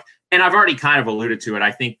the book. And I've already kind of alluded to it.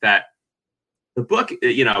 I think that the book,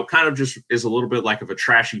 kind of just is a little bit like of a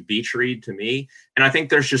trashy beach read to me. And I think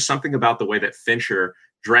there's just something about the way that Fincher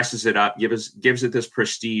dresses it up, gives it this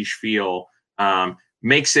prestige feel,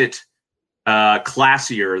 makes it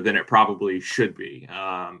classier than it probably should be.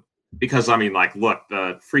 Because I mean, like, look,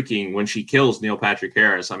 the freaking when she kills Neil Patrick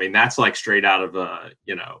Harris, I mean, that's like straight out of a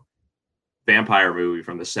vampire movie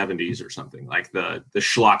from the 70s or something, like the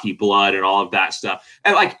schlocky blood and all of that stuff.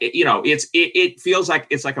 And like, it feels like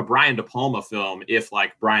it's like a Brian De Palma film if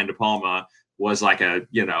like Brian De Palma was like a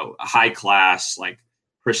high class like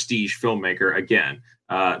prestige filmmaker again.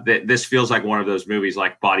 This feels like one of those movies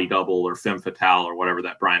like Body Double or Femme Fatale or whatever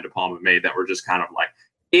that Brian De Palma made that were just kind of like,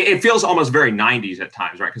 it feels almost very 90s at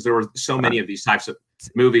times, right? Because there were so many of these types of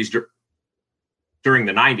movies during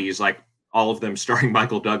the 90s, like all of them starring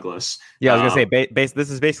Michael Douglas. Yeah, I was going to say, this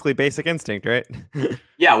is basically Basic Instinct, right?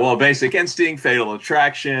 Yeah, well, Basic Instinct, Fatal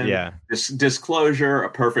Attraction, yeah, Disclosure, A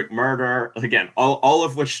Perfect Murder. Again, all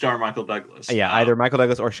of which star Michael Douglas. Yeah, either Michael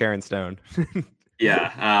Douglas or Sharon Stone.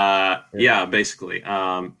 Yeah, basically.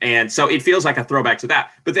 And so it feels like a throwback to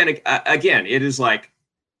that. But then again, it is like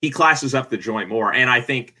he classes up the joint more. And I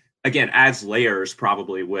think, again, adds layers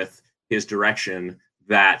probably with his direction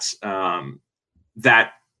that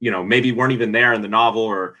maybe weren't even there in the novel.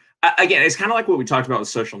 Or again, it's kind of like what we talked about with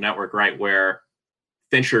Social Network, right? Where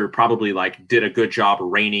Fincher probably like did a good job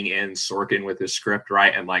reining in Sorkin with his script,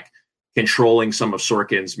 right? And like controlling some of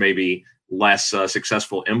Sorkin's maybe less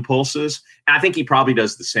successful impulses. And I think he probably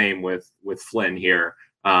does the same with Flynn here,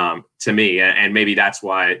 to me. And maybe that's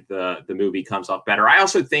why the movie comes off better. I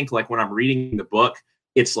also think like when I'm reading the book,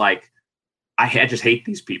 it's like, I just hate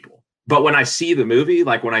these people. But when I see the movie,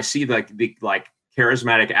 like when I see the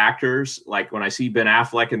charismatic actors, like when I see Ben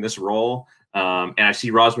Affleck in this role, and I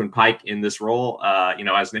see Rosamund Pike in this role,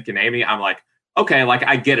 as Nick and Amy, I'm like, okay, like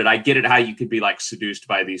I get it how you could be like seduced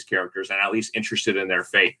by these characters and at least interested in their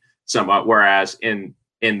fate somewhat. Whereas in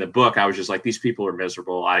the book, I was just like, these people are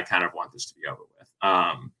miserable. I kind of want this to be over with.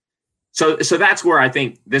 So that's where I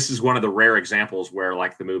think this is one of the rare examples where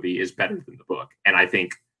like the movie is better than the book. And I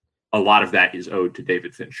think a lot of that is owed to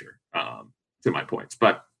David Fincher, to my points.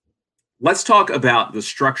 But let's talk about the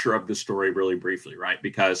structure of the story really briefly, right?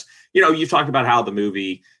 Because, you've talked about how the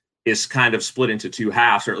movie is kind of split into two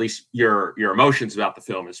halves, or at least your emotions about the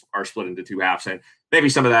film are split into two halves. And maybe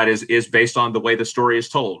some of that is based on the way the story is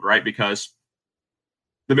told, right? Because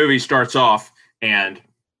the movie starts off and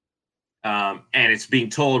it's being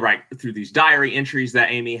told right through these diary entries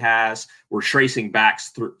that Amy has. We're tracing back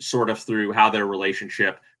through how their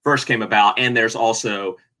relationship first came about. And there's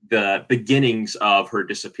also the beginnings of her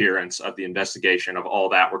disappearance, of the investigation, of all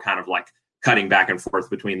that. We're kind of like cutting back and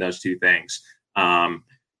forth between those two things.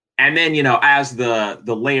 And then, as the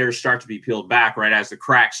layers start to be peeled back, right, as the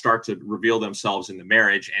cracks start to reveal themselves in the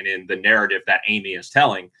marriage and in the narrative that Amy is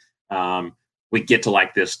telling, we get to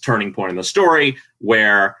like this turning point in the story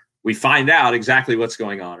where we find out exactly what's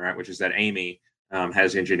going on, right, which is that Amy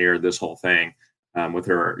has engineered this whole thing with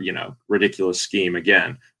her, ridiculous scheme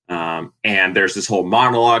again. And there's this whole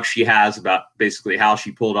monologue she has about basically how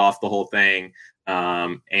she pulled off the whole thing,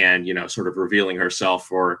 and, sort of revealing herself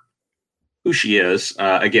for who she is,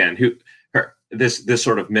 again, this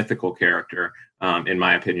sort of mythical character, in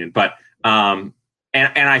my opinion. But and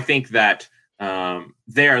I think that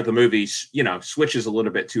the movie switches a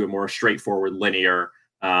little bit to a more straightforward, linear,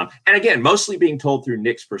 and again, mostly being told through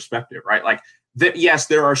Nick's perspective, right? Like, yes,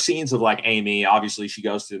 there are scenes of like Amy. Obviously, she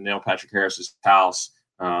goes to Neil Patrick Harris's house.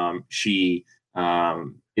 She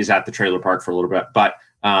is at the trailer park for a little bit, but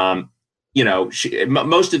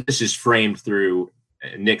most of this is framed through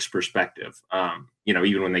Nick's perspective,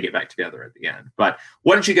 even when they get back together at the end. But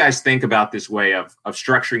what did you guys think about this way of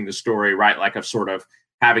structuring the story, right? Like of sort of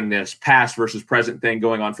having this past versus present thing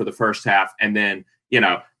going on for the first half, and then,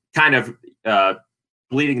 kind of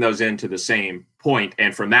bleeding those into the same point.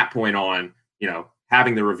 And from that point on,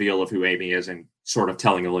 having the reveal of who Amy is and sort of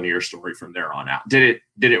telling a linear story from there on out. Did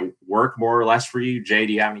it work more or less for you? Jay,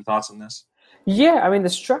 do you have any thoughts on this? Yeah, I mean, the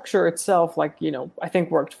structure itself, I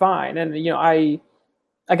think worked fine. And,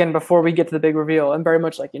 again, before we get to the big reveal, I'm very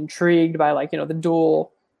much intrigued by the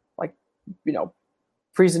dual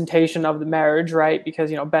presentation of the marriage, right?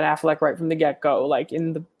 Because Ben Affleck right from the get-go,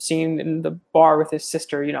 in the scene in the bar with his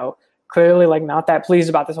sister, clearly not that pleased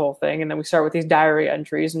about this whole thing. And then we start with these diary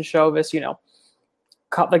entries and show this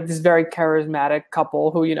this very charismatic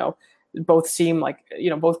couple who both seem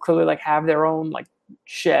both clearly have their own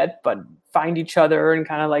shit, but find each other and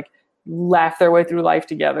kind of laugh their way through life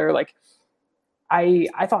together.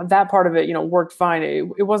 I thought that part of it, worked fine.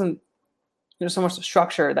 It wasn't, so much the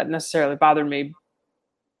structure that necessarily bothered me,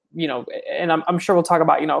 and I'm sure we'll talk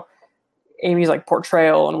about, Amy's like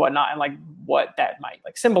portrayal and whatnot, and like what that might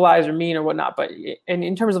like symbolize or mean or whatnot. But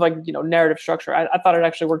in terms of like, narrative structure, I thought it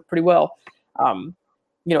actually worked pretty well.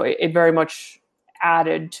 It very much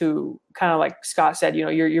added to, kind of like Scott said,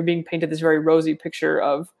 you're being painted this very rosy picture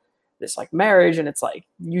of this like marriage, and it's like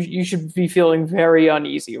you should be feeling very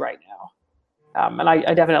uneasy right now. And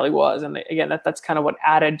I definitely was. And again, that's kind of what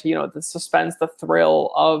added to, the suspense, the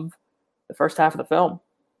thrill of the first half of the film.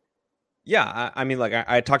 Yeah, I mean, like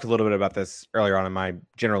I talked a little bit about this earlier on in my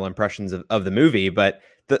general impressions of the movie, but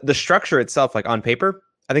the structure itself, like on paper,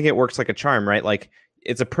 I think it works like a charm, right? Like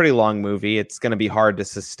it's a pretty long movie. It's going to be hard to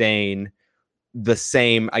sustain the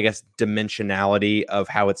same, I guess, dimensionality of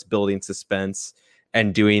how it's building suspense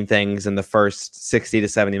and doing things in the first 60 to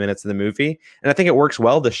 70 minutes of the movie. And I think it works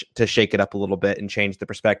well to shake it up a little bit and change the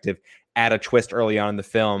perspective, add a twist early on in the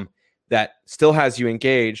film that still has you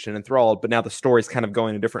engaged and enthralled, but now the story's kind of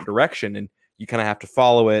going a different direction and you kind of have to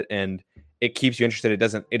follow it, and it keeps you interested.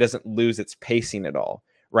 It doesn't lose its pacing at all,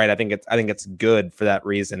 right? I think it's good for that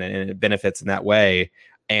reason, and it benefits in that way,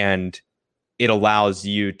 and it allows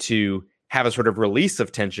you to have a sort of release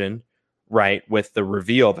of tension, right, with the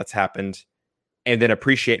reveal that's happened, and then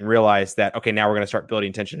appreciate and realize that, okay, now we're going to start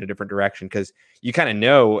building tension in a different direction, because you kind of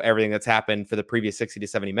know everything that's happened for the previous 60 to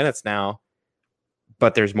 70 minutes now,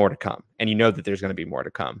 but there's more to come, and you know that there's going to be more to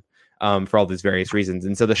come for all these various reasons.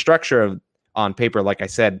 And so the structure on paper, like I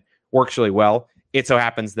said, works really well. It so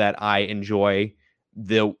happens that I enjoy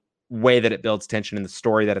the way that it builds tension in the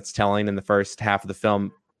story that it's telling in the first half of the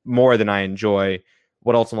film more than I enjoy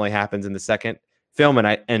what ultimately happens in the second film.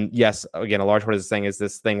 And yes, again, a large part of this thing is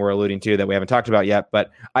this thing we're alluding to that we haven't talked about yet, but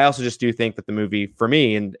I also just do think that the movie, for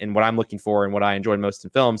me, and what I'm looking for and what I enjoyed most in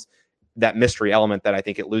films, that mystery element that I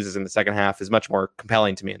think it loses in the second half is much more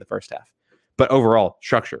compelling to me in the first half. But overall,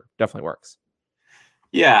 structure definitely works.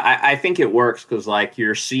 Yeah, I think it works because like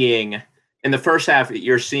you're seeing in the first half,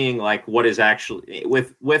 you're seeing like what is actually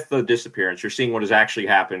with the disappearance, you're seeing what is actually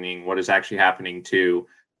happening to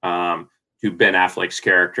Ben Affleck's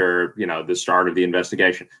character, the start of the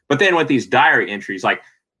investigation. But then with these diary entries, like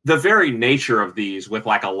the very nature of these, with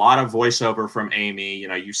like a lot of voiceover from Amy,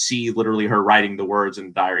 you see literally her writing the words in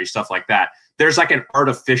the diary, stuff like that. There's like an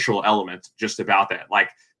artificial element just about that. Like,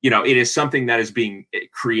 it is something that is being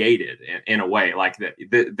created in a way. Like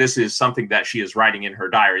this is something that she is writing in her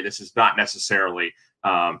diary. This is not necessarily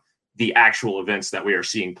the actual events that we are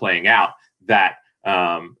seeing playing out that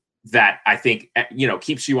I think,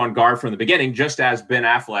 keeps you on guard from the beginning, just as Ben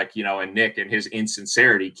Affleck, and Nick and his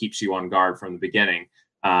insincerity keeps you on guard from the beginning.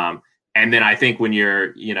 And then I think when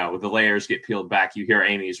you're, the layers get peeled back, you hear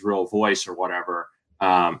Amy's real voice or whatever.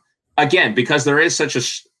 Again, because there is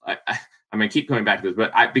such I'm going to keep coming back to this,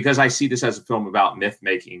 but because I see this as a film about myth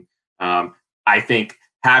making, I think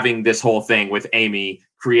having this whole thing with Amy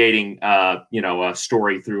creating, a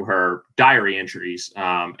story through her diary entries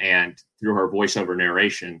and through her voiceover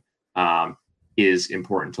narration is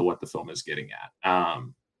important to what the film is getting at.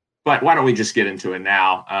 But why don't we just get into it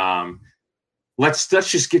now? Let's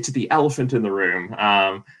just get to the elephant in the room.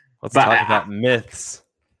 Let's talk about myths.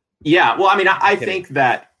 Yeah, well, I mean, I think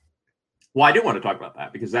that. Well, I do want to talk about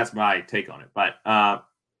that because that's my take on it. But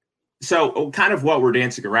so kind of what we're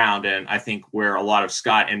dancing around, and I think where a lot of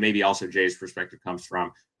Scott and maybe also Jay's perspective comes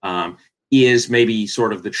from is maybe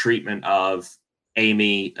sort of the treatment of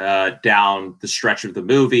Amy down the stretch of the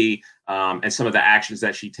movie and some of the actions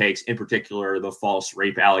that she takes, in particular, the false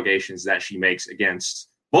rape allegations that she makes against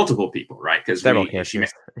multiple people, right? Because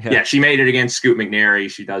she made it against Scoot McNairy.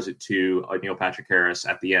 She does it to Neil Patrick Harris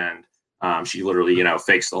at the end. She literally,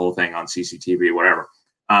 fakes the whole thing on CCTV, whatever.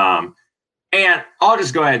 And I'll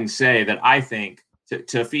just go ahead and say that I think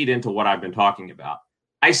to feed into what I've been talking about,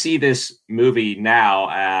 I see this movie now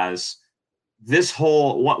as this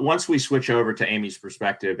whole, once we switch over to Amy's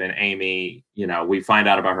perspective and Amy, we find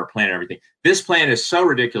out about her plan and everything. This plan is so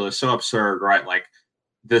ridiculous, so absurd, right? Like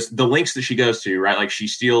the links that she goes to, right? Like she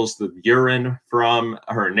steals the urine from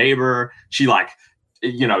her neighbor. She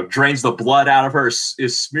drains the blood out of her,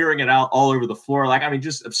 is smearing it out all over the floor. Like, I mean,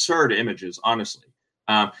 just absurd images, honestly.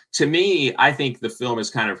 To me, I think the film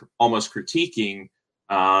is kind of almost critiquing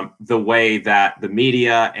the way that the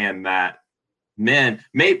media and that men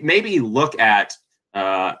maybe look at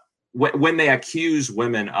when they accuse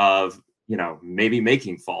women of, maybe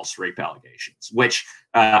making false rape allegations, which,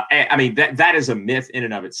 I mean, that is a myth in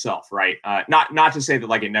and of itself, right? Not to say that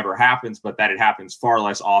like it never happens, but that it happens far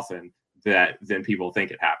less often than people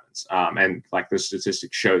think it happens. And like the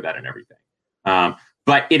statistics show that and everything.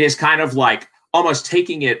 But it is kind of like almost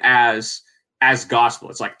taking it as gospel.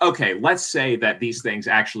 It's like, okay, let's say that these things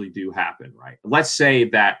actually do happen, right? Let's say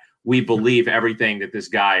that we believe everything that this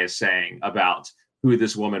guy is saying about who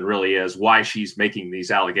this woman really is, why she's making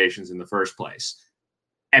these allegations in the first place.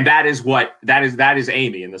 And that is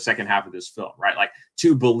Amy in the second half of this film, right? Like,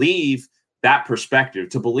 to believe that perspective,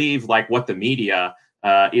 to believe like what the media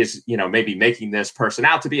is, maybe making this person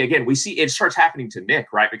out to be. Again, we see it starts happening to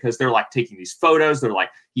Nick, right? Because they're like taking these photos. They're like,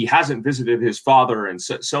 he hasn't visited his father in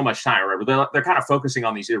so much time, or whatever. They're kind of focusing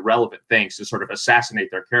on these irrelevant things to sort of assassinate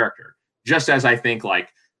their character. Just as I think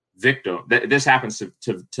like this happens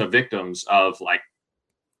to victims of like,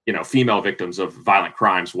 female victims of violent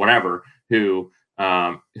crimes, whatever, who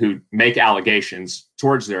make allegations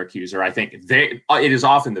towards their accuser. I think it is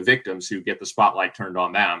often the victims who get the spotlight turned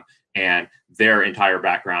on them, and their entire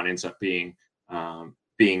background ends up being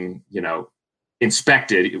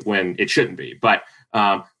inspected when it shouldn't be. But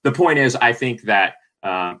the point is, I think that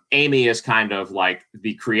Amy is kind of like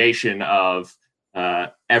the creation of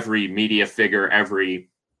every media figure, every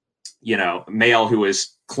male who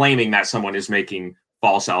is claiming that someone is making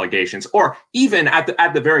false allegations, or even at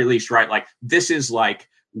the very least, right? Like, this is like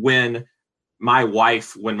when my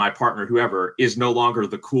wife, when my partner, whoever, is no longer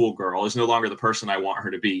the cool girl, is no longer the person I want her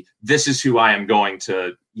to be. This is who I am going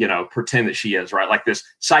to, pretend that she is, right? Like this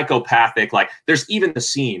psychopathic, like there's even the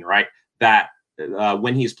scene, right? That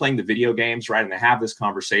when he's playing the video games, right? And they have this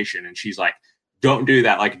conversation and she's like, don't do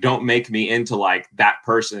that. Like, don't make me into like that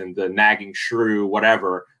person, the nagging shrew,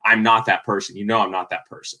 whatever. I'm not that person. I'm not that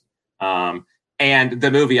person. And the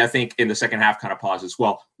movie, I think, in the second half kind of pauses.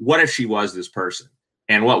 Well, what if she was this person?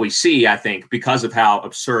 And what we see, I think, because of how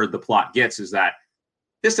absurd the plot gets, is that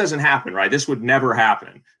this doesn't happen, right? This would never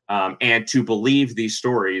happen. And to believe these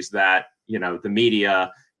stories that, the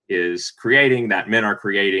media is creating, that men are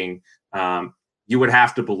creating, you would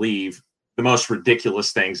have to believe the most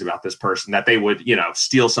ridiculous things about this person, that they would,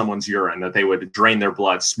 steal someone's urine, that they would drain their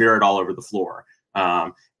blood, smear it all over the floor,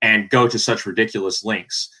 and go to such ridiculous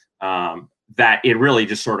lengths. That it really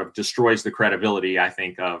just sort of destroys the credibility, I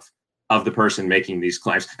think, of the person making these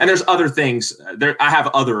claims. And there's other things I have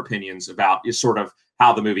other opinions about, is sort of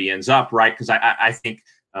how the movie ends up, right? Because I think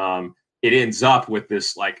it ends up with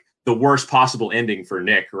this, like, the worst possible ending for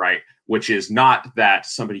Nick, right? Which is not that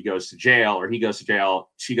somebody goes to jail, or he goes to jail,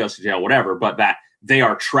 she goes to jail, whatever, but that they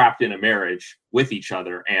are trapped in a marriage with each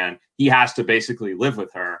other, and he has to basically live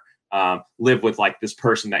with her, live with like this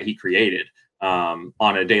person that he created. On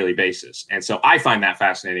a daily basis. And so I find that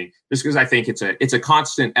fascinating, just because I think it's a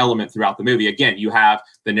constant element throughout the movie. Again, you have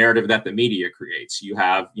the narrative that the media creates. You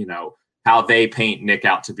have, how they paint Nick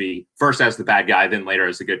out to be, first as the bad guy, then later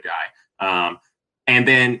as the good guy. And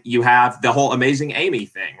then you have the whole Amazing Amy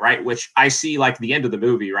thing, right? Which I see like the end of the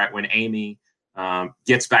movie, right? When Amy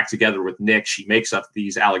gets back together with Nick, she makes up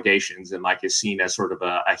these allegations and like is seen as sort of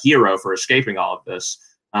a hero for escaping all of this.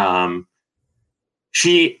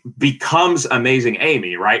 She becomes Amazing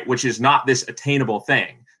Amy, right? Which is not this attainable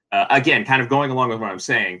thing. Again, kind of going along with what I'm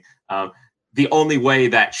saying, the only way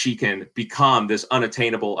that she can become this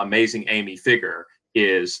unattainable Amazing Amy figure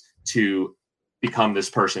is to become this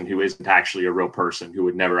person who isn't actually a real person, who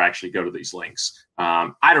would never actually go to these lengths.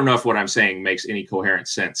 I don't know if what I'm saying makes any coherent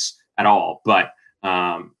sense at all, but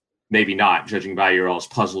maybe not, judging by your all's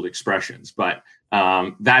puzzled expressions. But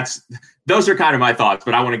those are kind of my thoughts,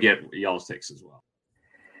 but I want to get y'all's takes as well.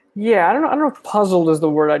 Yeah, I don't know if puzzled is the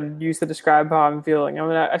word I'd use to describe how I'm feeling. I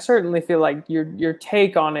mean, I certainly feel like your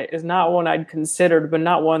take on it is not one I'd considered, but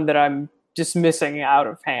not one that I'm dismissing out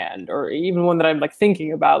of hand, or even one that I'm like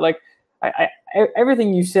thinking about. Like,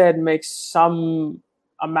 everything you said makes some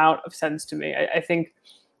amount of sense to me. I think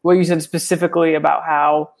what you said specifically about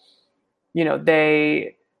how,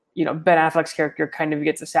 Ben Affleck's character kind of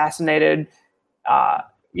gets assassinated,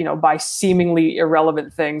 by seemingly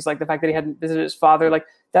irrelevant things, like the fact that he hadn't visited his father. Like,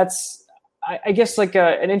 that's, I guess, like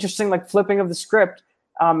an interesting like flipping of the script,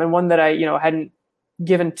 and one that I hadn't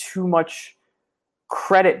given too much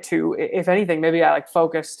credit to. If anything, maybe I like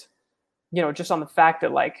focused, just on the fact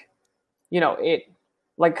that like, it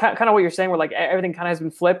like kind of what you're saying, where like everything kind of has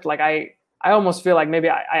been flipped. Like I almost feel like maybe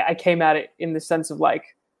I came at it in the sense of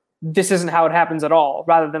like, this isn't how it happens at all,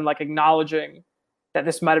 rather than like acknowledging that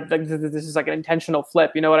this might have, like, this is like an intentional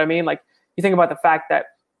flip. You know what I mean? Like, you think about the fact that,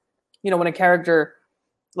 when a character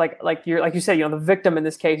like you said, the victim in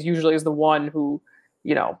this case usually is the one who,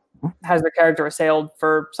 has their character assailed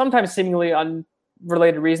for sometimes seemingly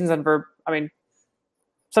unrelated reasons, and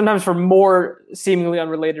sometimes for more seemingly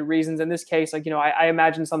unrelated reasons. In this case, like, I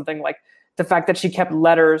imagine something like the fact that she kept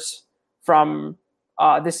letters from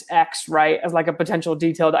this ex, right, as like a potential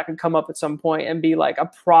detail that could come up at some point and be like a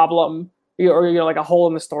problem, like a hole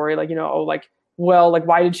in the story, like, oh, like, well, like,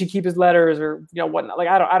 why did she keep his letters, or whatnot? Like,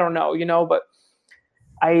 I don't know, but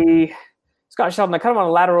Scott Sheldon, I kind of want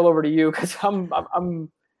to lateral over to you because I'm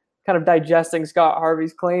kind of digesting Scott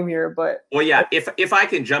Harvey's claim here, but well, yeah, if I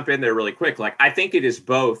can jump in there really quick, like, I think it is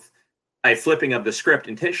both a flipping of the script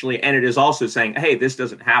intentionally, and it is also saying, hey, this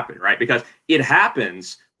doesn't happen, right? Because it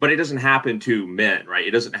happens, but it doesn't happen to men, right?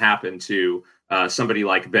 It doesn't happen to somebody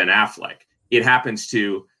like Ben Affleck. It happens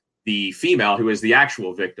to the female who is the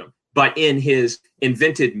actual victim. But in his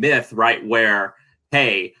invented myth, right, where,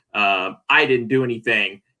 hey, I didn't do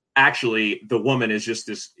anything, actually, the woman is just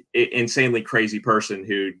this insanely crazy person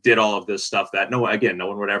who did all of this stuff that no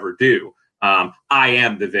one would ever do. I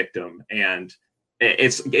am the victim. And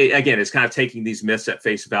it's kind of taking these myths at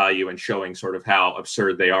face value and showing sort of how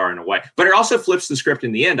absurd they are in a way. But it also flips the script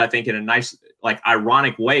in the end, I think, in a nice, like,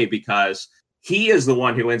 ironic way, because he is the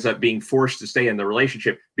one who ends up being forced to stay in the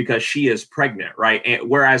relationship because she is pregnant, right? And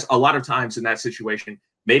whereas a lot of times in that situation,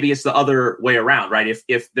 maybe it's the other way around, right?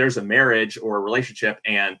 If there's a marriage or a relationship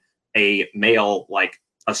and a male like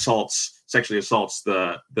sexually assaults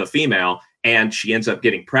the female and she ends up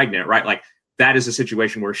getting pregnant, right? Like, that is a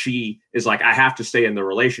situation where she is like, I have to stay in the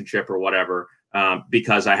relationship or whatever,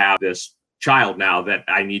 because I have this child now that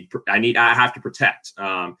I have to protect.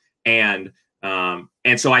 And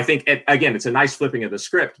so I think, it's a nice flipping of the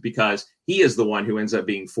script because he is the one who ends up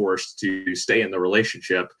being forced to stay in the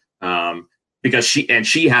relationship, because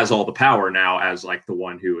she has all the power now as like the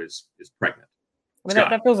one who is pregnant. I mean,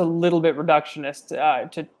 that feels a little bit reductionist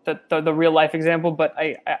to the real life example, but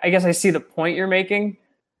I guess I see the point you're making.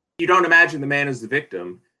 You don't imagine the man as the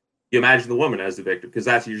victim. You imagine the woman as the victim, because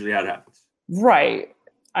that's usually how it happens. Right.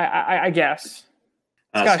 I guess.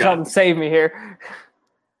 Scott Sheldon, save me here.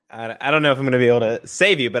 I don't know if I'm going to be able to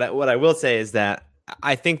save you, but what I will say is that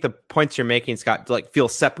I think the points you're making, Scott, like, feel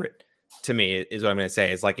separate to me, is what I'm going to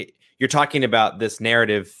say. Is like, you're talking about this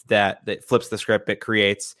narrative that flips the script, it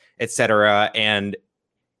creates, etc., and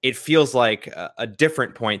it feels like a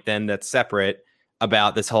different point then that's separate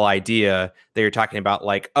about this whole idea that you're talking about,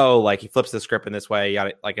 like, oh, like, he flips the script in this way,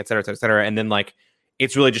 like, et cetera, and then, like,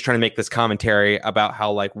 it's really just trying to make this commentary about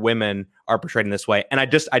how, like, women are portrayed in this way. And I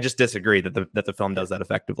just disagree that the film does that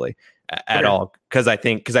effectively at all, because I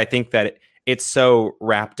think that it's so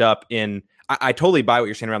wrapped up in, I totally buy what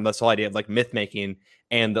you're saying around this whole idea of, like, myth making,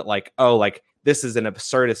 and that, like, oh, like, this is an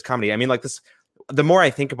absurdist comedy. I mean, like, this, the more I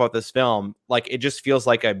think about this film, like, it just feels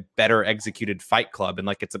like a better executed Fight Club, and,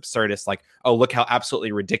 like, it's absurdist, like, oh, look how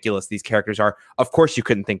absolutely ridiculous these characters are. Of course you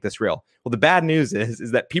couldn't think this real. Well, the bad news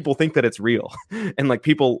is that people think that it's real, and, like,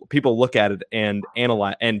 people look at it and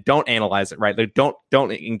analyze, and don't analyze it, right? They don't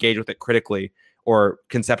engage with it critically or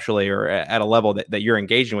conceptually or at a level that you're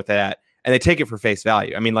engaging with it at, and they take it for face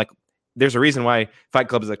value. I mean, like, there's a reason why Fight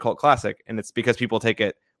Club is a cult classic, and it's because people take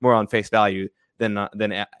it more on face value than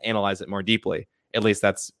analyze it more deeply. At least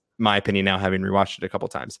that's my opinion now, having rewatched it a couple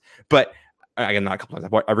times. But again, not a couple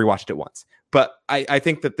times. I rewatched it once. But I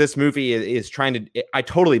think that this movie is trying to. I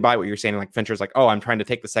totally buy what you're saying. Like, Fincher's like, oh, I'm trying to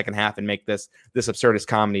take the second half and make this absurdist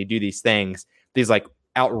comedy, do these things, these, like,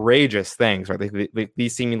 outrageous things, right?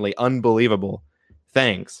 These seemingly unbelievable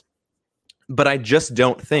things. But I just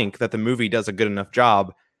don't think that the movie does a good enough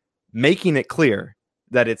job making it clear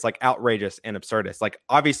that it's, like, outrageous and absurdist. Like,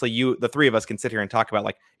 obviously, the three of us can sit here and talk about,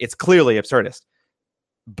 like, it's clearly absurdist,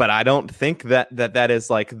 but I don't think that is,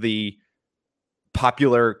 like, the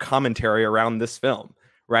popular commentary around this film,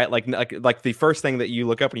 right? Like the first thing that you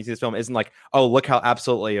look up when you see this film isn't like, oh, look how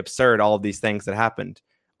absolutely absurd all of these things that happened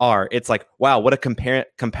are. It's like, wow, what a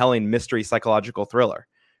compelling mystery psychological thriller,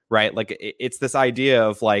 right? Like, it's this idea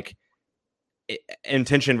of, like,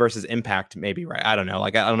 intention versus impact, maybe, right? I don't know.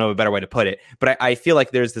 Like, I don't know a better way to put it, but I feel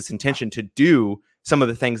like there's this intention to do some of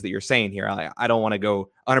the things that you're saying here. I don't want to go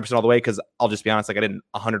 100% all the way, because I'll just be honest, like, I didn't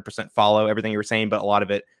 100% follow everything you were saying, but a lot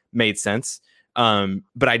of it made sense.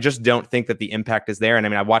 But I just don't think that the impact is there. And I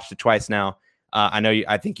mean, I've watched it twice now.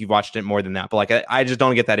 I think you've watched it more than that, but, like, I just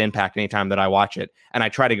don't get that impact anytime that I watch it. And I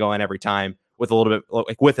try to go in every time with a little bit,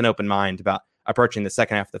 like, with an open mind about approaching the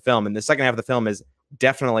second half of the film. And the second half of the film is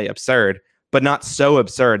definitely absurd, but not so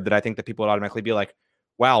absurd that I think that people would automatically be like,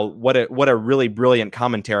 wow, what a really brilliant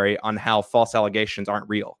commentary on how false allegations aren't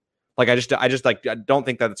real. Like, I don't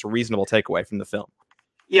think that it's a reasonable takeaway from the film.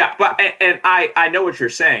 Yeah, but and I know what you're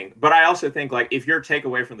saying, but I also think, like, if your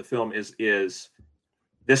takeaway from the film is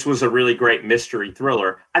this was a really great mystery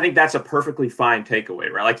thriller, I think that's a perfectly fine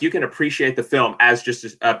takeaway, right? Like, you can appreciate the film as just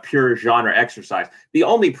a pure genre exercise. The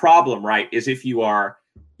only problem, right, is if you are,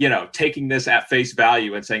 taking this at face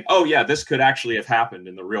value and saying, oh yeah, this could actually have happened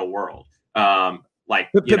in the real world. Like,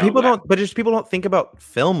 but you know, people don't. But just people don't think about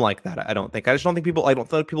film like that. I don't think. I just don't think people. I don't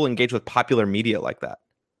think people engage with popular media like that.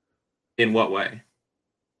 in what way?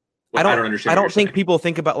 I don't understand. I don't think people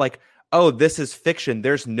think about like, oh, this is fiction.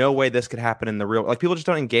 There's no way this could happen in the real. Like people just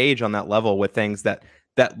don't engage on that level with things that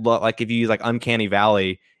like if you use like Uncanny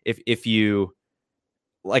Valley, if you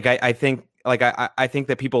like, I think like I think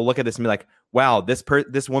that people look at this and be like, wow,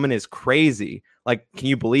 this woman is crazy. Like, can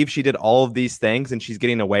you believe she did all of these things and she's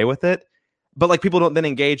getting away with it? But like people don't then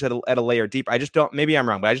engage at a layer deeper. I just don't. Maybe I'm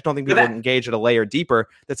wrong, but I just don't think people engage at a layer deeper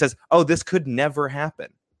that says, oh, this could never happen.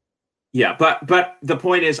 Yeah, but the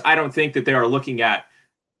point is, I don't think that they are looking at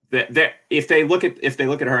that. If they look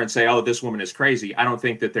at her and say, "Oh, this woman is crazy," I don't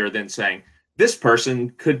think that they're then saying this person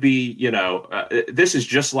could be, this is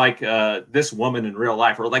just like this woman in real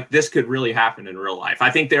life, or like this could really happen in real life.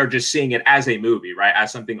 I think they're just seeing it as a movie, right?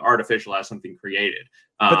 As something artificial, as something created.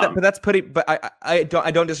 But that's pretty. But I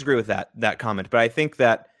don't disagree with that comment. But I think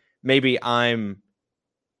that maybe I'm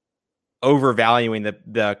overvaluing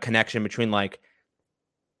the connection between like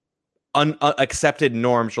accepted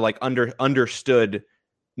norms or like understood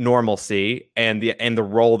normalcy and the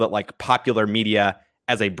role that like popular media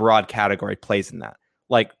as a broad category plays in that.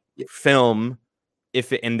 Like film,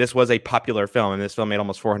 and this was a popular film, and this film made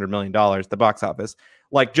almost $400 million at the box office.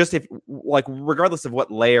 Like just if like regardless of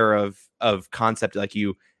what layer of concept like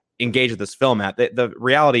you engage with this film at, the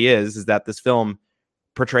reality is that this film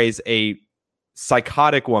portrays a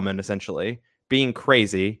psychotic woman essentially being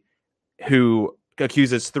crazy who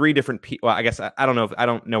accuses three different people. Well, I guess I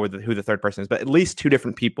don't know who the third person is, but at least two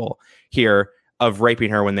different people here of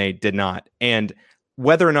raping her when they did not. And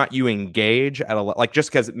whether or not you engage at a like, just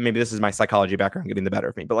because maybe this is my psychology background getting the better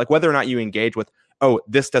of me, but like whether or not you engage with, oh,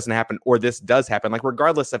 this doesn't happen or this does happen, like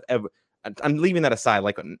regardless of, I'm leaving that aside.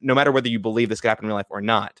 Like no matter whether you believe this could happen in real life or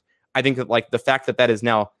not, I think that like the fact that is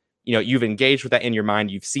now, you've engaged with that in your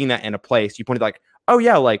mind, you've seen that in a place, you pointed like, oh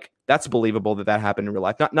yeah, like that's believable that happened in real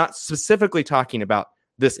life. Not specifically talking about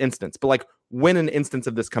this instance, but like when an instance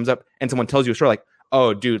of this comes up and someone tells you a story like,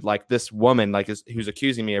 oh dude, like this woman like who's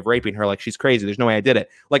accusing me of raping her, like she's crazy, there's no way I did it.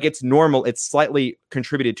 Like it's normal, it's slightly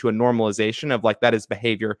contributed to a normalization of like that is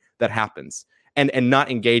behavior that happens and not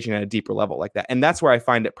engaging at a deeper level like that. And that's where I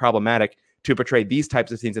find it problematic to portray these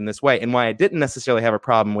types of scenes in this way, and why I didn't necessarily have a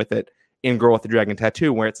problem with it in Girl with the Dragon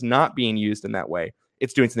Tattoo, where it's not being used in that way.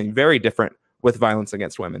 It's doing something very different with violence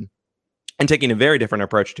against women and taking a very different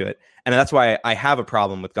approach to it. And that's why I have a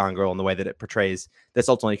problem with Gone Girl in the way that it portrays this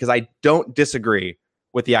ultimately, because I don't disagree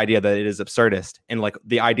with the idea that it is absurdist and like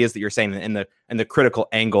the ideas that you're saying and the critical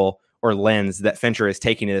angle or lens that Fincher is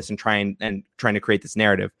taking to this and trying to create this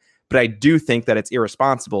narrative. But I do think that it's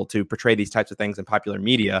irresponsible to portray these types of things in popular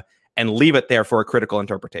media and leave it there for a critical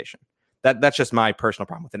interpretation. That's just my personal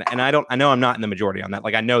problem with it. And I know I'm not in the majority on that.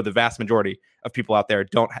 Like I know the vast majority of people out there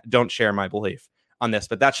don't share my belief on this,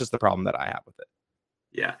 but that's just the problem that I have with it.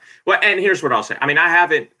 Yeah. Well, and here's what I'll say. I mean, I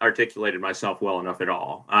haven't articulated myself well enough at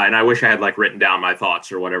all. And I wish I had like written down my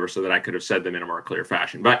thoughts or whatever so that I could have said them in a more clear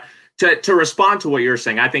fashion. But to respond to what you're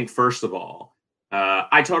saying, I think first of all,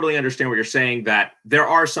 I totally understand what you're saying, that there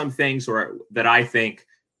are some things that I think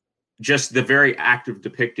just the very act of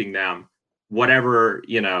depicting them, whatever,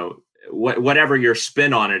 whatever your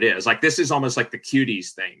spin on it is, like this is almost like the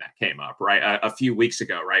Cuties thing that came up, right? A few weeks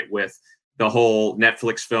ago, right? With the whole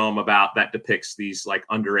Netflix film that depicts these like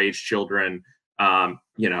underage children,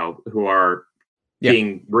 who are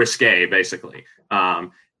being risque, basically.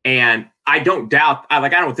 And I don't doubt, I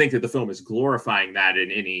don't think that the film is glorifying that in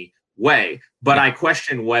any way, but I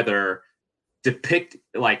question whether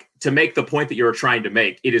to make the point that you're trying to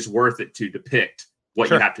make, it is worth it to depict what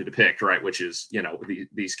you have to depict, right? Which is,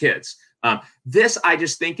 these kids. This, I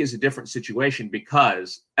just think, is a different situation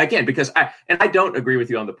because I don't agree with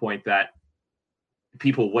you on the point that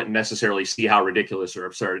people wouldn't necessarily see how ridiculous or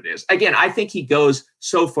absurd it is. Again, I think he goes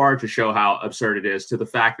so far to show how absurd it is, to the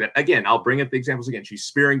fact that, again, I'll bring up the examples again. She's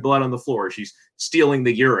spearing blood on the floor. She's stealing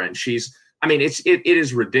the urine. It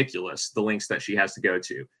is ridiculous, the lengths that she has to go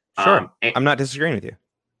to. Sure. I'm not disagreeing with you.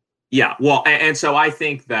 Yeah. Well, and so I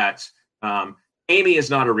think that Amy is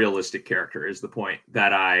not a realistic character is the point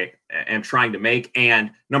that I am trying to make.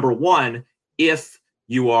 And number one, if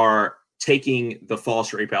you are taking the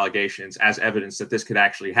false rape allegations as evidence that this could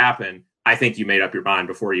actually happen, I think you made up your mind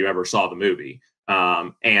before you ever saw the movie.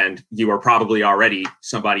 And you are probably already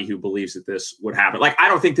somebody who believes that this would happen. Like, I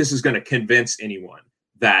don't think this is going to convince anyone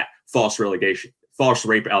that false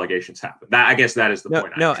rape allegations happen. I guess that is the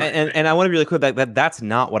point. And I want to be really clear that that's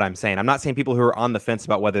not what I'm saying. I'm not saying people who are on the fence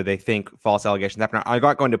about whether they think false allegations happen. I'm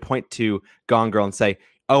not going to point to Gone Girl and say,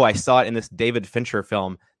 oh, I saw it in this David Fincher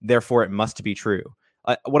film, therefore it must be true.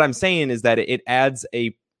 What I'm saying is that it adds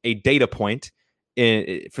a data point,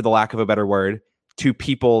 for the lack of a better word, to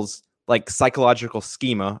people's like psychological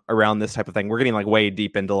schema around this type of thing. We're getting like way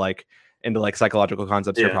deep into like psychological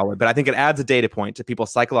concepts here probably, but I think it adds a data point to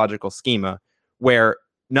people's psychological schema where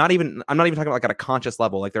I'm not even talking about like at a conscious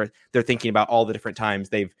level. Like they're thinking about all the different times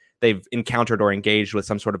they've encountered or engaged with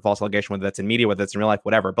some sort of false allegation, whether that's in media, whether that's in real life,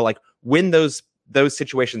 whatever. But like when those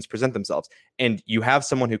situations present themselves and you have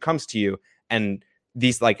someone who comes to you and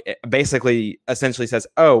these like basically essentially says,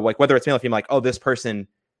 oh, like whether it's male or female, like, oh, this person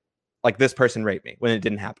raped me when it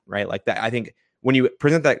didn't happen, right? Like that. I think when you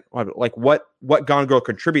present that, like what Gone Girl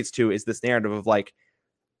contributes to is this narrative of like,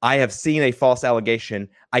 I have seen a false allegation.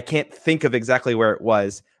 I can't think of exactly where it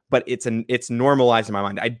was, but it's normalized in my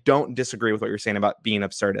mind. I don't disagree with what you're saying about being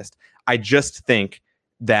absurdist. I just think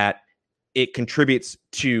that it contributes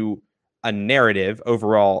to a narrative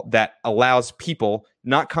overall that allows people,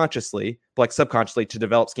 not consciously, but like subconsciously, to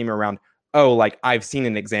develop schema around, oh, like I've seen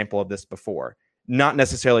an example of this before, not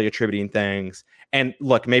necessarily attributing things. And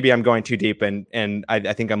look, maybe I'm going too deep, and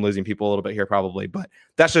I think I'm losing people a little bit here probably, but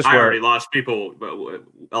that's just I where already lost people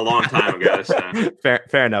a long time ago. So.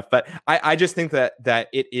 fair enough. But I just think that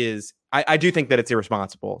it is, I do think that it's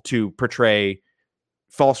irresponsible to portray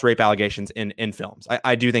false rape allegations in films.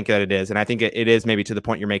 I do think that it is. And I think it is maybe to the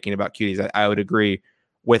point you're making about cuties. I would agree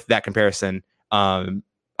with that comparison.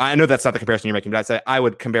 I know that's not the comparison you're making, but I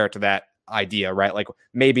would compare it to that idea, right? Like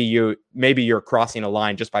maybe you're crossing a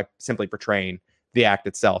line just by simply portraying the act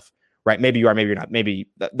itself, right? Maybe you are, maybe you're not. Maybe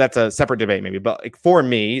that's a separate debate, maybe. But like for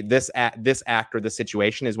me, this act or this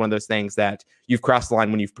situation is one of those things that you've crossed the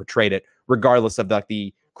line when you've portrayed it, regardless of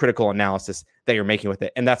the critical analysis that you're making with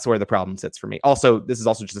it. And that's where the problem sits for me. Also, this is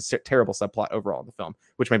also just a terrible subplot overall in the film,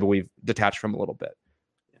 which maybe we've detached from a little bit.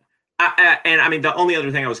 And I mean, the only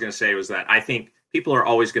other thing I was going to say was that I think people are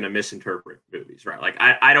always going to misinterpret movies, right? Like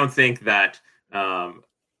I don't think that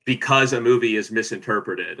because a movie is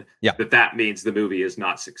misinterpreted, that means the movie is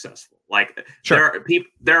not successful. Like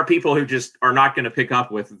there are people who just are not going to pick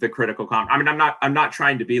up with the critical comment. I mean, I'm not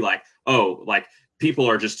trying to be like, oh, like people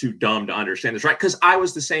are just too dumb to understand this, right? Because I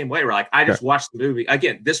was the same way, where like I just watched the movie.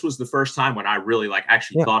 Again, this was the first time when I really like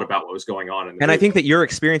actually thought about what was going on in the movie. I think that your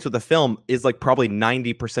experience with the film is like probably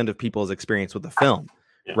 90% of people's experience with the film,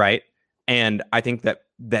 right? And I think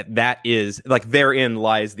that is like, therein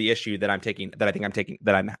lies the issue that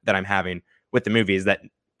I'm having with the movie, is that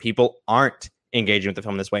people aren't engaging with the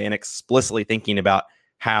film this way and explicitly thinking about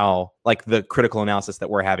how like the critical analysis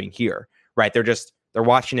that we're having here, right? They're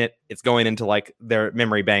watching it, it's going into like their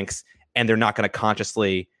memory banks, and they're not going to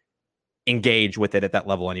consciously engage with it at that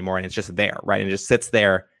level anymore. And it's just there, right? And it just sits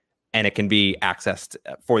there, and it can be accessed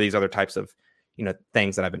for these other types of,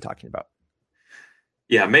 things that I've been talking about.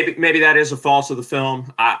 Yeah, maybe that is a fault of the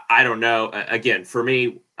film. I don't know. Again, for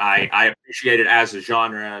me, I appreciate it as a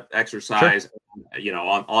genre exercise. Sure.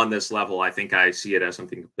 On this level, I think I see it as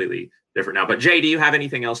something completely different now. But Jay, do you have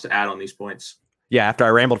anything else to add on these points? Yeah, after I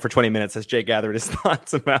rambled for 20 minutes as Jay gathered his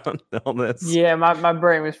thoughts about all this. Yeah, my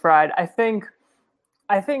brain was fried. I think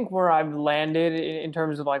where I've landed in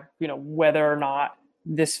terms of like, whether or not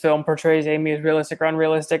this film portrays Amy as realistic or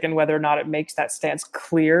unrealistic, and whether or not it makes that stance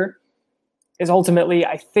clear, is ultimately,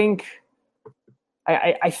 I think,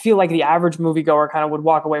 I feel like the average moviegoer kind of would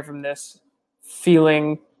walk away from this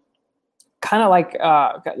feeling kind of like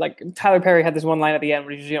Tyler Perry had this one line at the end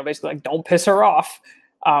where he's basically like, don't piss her off.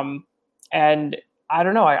 And I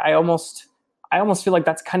don't know, I almost feel like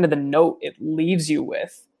that's kind of the note it leaves you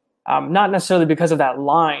with, not necessarily because of that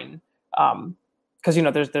line, because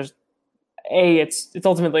there's it's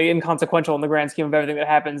ultimately inconsequential in the grand scheme of everything that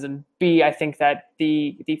happens, and B, I think that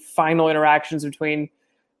the final interactions between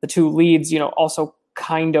the two leads, also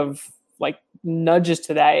kind of like nudges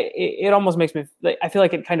to that. It almost makes me, I feel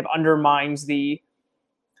like it kind of undermines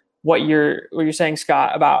what you're saying,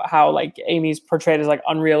 Scott, about how like Amy's portrayed as like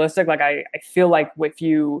unrealistic. Like I feel like if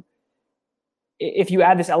you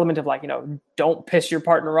add this element of like, don't piss your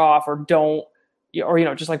partner off, or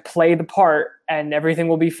just like play the part and everything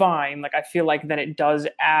will be fine. Like I feel like then it does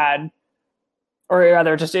add, or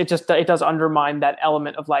rather it does undermine that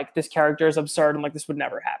element of like, this character is absurd and like this would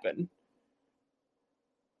never happen.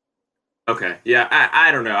 Okay. Yeah.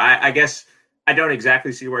 I don't know. I guess I don't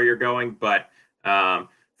exactly see where you're going, but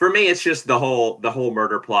for me, it's just the whole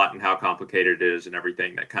murder plot and how complicated it is and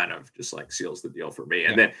everything that kind of just like seals the deal for me.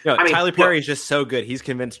 And then Tyler Perry is just so good. He's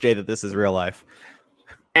convinced Jay that this is real life.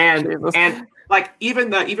 And like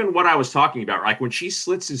even what I was talking about, like when she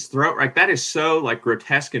slits his throat, like that is so like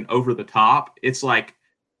grotesque and over the top. It's like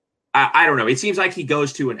I don't know. It seems like he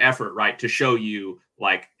goes to an effort, right, to show you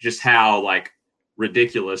like just how like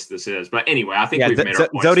ridiculous this is. But anyway, I think Yeah, we've made our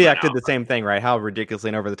points Zodiac by now. did the same thing, right? How ridiculously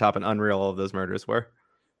and over the top and unreal all of those murders were.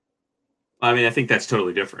 I mean, I think that's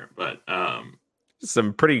totally different, but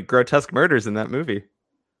some pretty grotesque murders in that movie.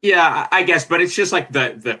 yeah, I guess, but it's just like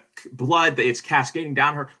the blood that it's cascading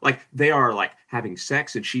down her. Like they are like having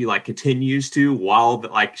sex, and she like continues to while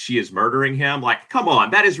like she is murdering him. Like, come on,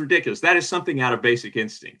 that is ridiculous. That is something out of Basic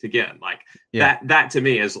Instinct. Again, like that to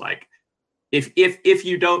me is like, if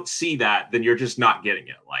you don't see that, then you're just not getting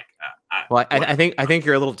it. Like, I think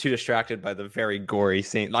you're a little too distracted by the very gory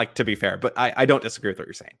scene. Like, to be fair, but I don't disagree with what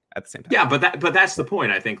you're saying at the same time. Yeah, but that's the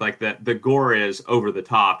point. I think like that the gore is over the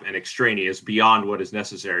top and extraneous beyond what is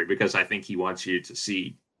necessary, because I think he wants you to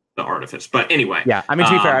see the artifice. But anyway, yeah, I mean,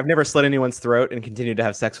 to be fair, I've never slit anyone's throat and continued to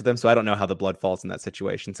have sex with them, so I don't know how the blood falls in that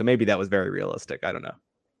situation. So maybe that was very realistic. I don't know.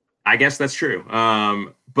 I guess that's true.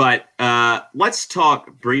 But let's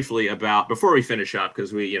talk briefly about, before we finish up,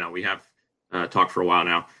 because we have talked for a while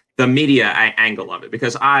now, the media angle of it,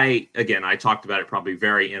 because I talked about it probably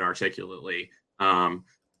very inarticulately.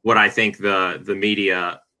 What I think the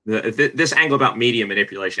media, this angle about media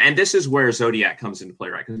manipulation, and this is where Zodiac comes into play,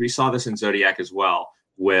 right? Because we saw this in Zodiac as well,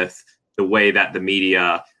 with the way that the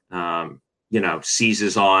media,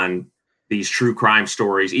 seizes on these true crime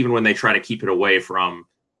stories, even when they try to keep it away from,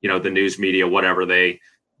 the news media, whatever they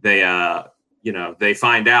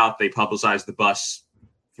find out, they publicize the bus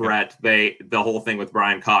threat, the whole thing with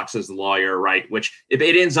Brian Cox as the lawyer, right? Which it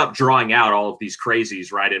ends up drawing out all of these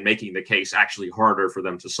crazies, right? And making the case actually harder for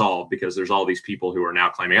them to solve, because there's all these people who are now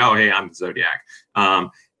claiming, oh, hey, I'm the Zodiac.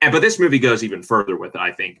 But this movie goes even further with it,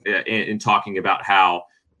 I think, in talking about how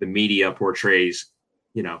the media portrays,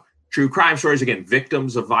 true crime stories, again,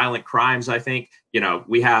 victims of violent crimes. I think,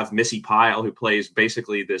 we have Missy Pyle, who plays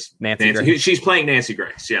basically this Nancy. She's playing Nancy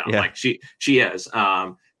Grace. Yeah. Like she is.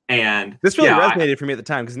 And this really resonated for me at the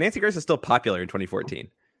time, because Nancy Grace is still popular in 2014.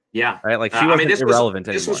 Yeah. Right. Like she wasn't irrelevant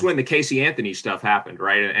anymore. This was when the Casey Anthony stuff happened,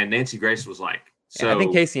 right? And Nancy Grace was like, so I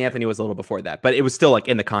think Casey Anthony was a little before that, but it was still like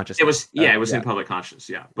in the consciousness. It was in public consciousness.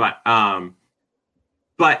 Yeah. But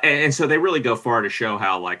so they really go far to show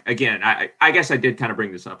how, like, again, I guess I did kind of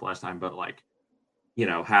bring this up last time, but like,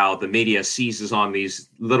 how the media seizes on these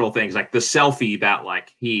little things, like the selfie that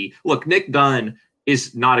like Nick Dunn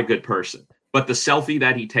is not a good person, but the selfie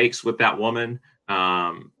that he takes with that woman,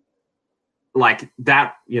 like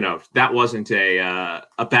that, that wasn't a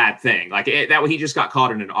bad thing. Like that he just got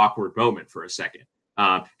caught in an awkward moment for a second.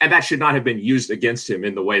 And that should not have been used against him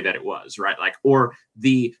in the way that it was, right? Like, or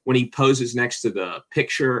when he poses next to the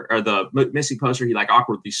picture or the missing poster, he like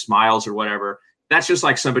awkwardly smiles or whatever. That's just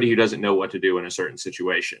like somebody who doesn't know what to do in a certain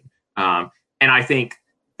situation. And I think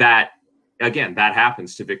that, again, that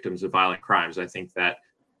happens to victims of violent crimes. I think that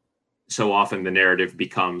so often the narrative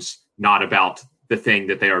becomes not about the thing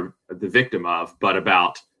that they are the victim of, but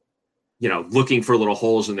about, looking for little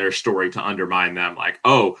holes in their story to undermine them. Like,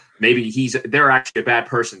 oh, maybe they're actually a bad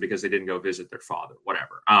person because they didn't go visit their father,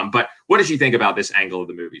 whatever. But what did you think about this angle of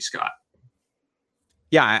the movie, Scott?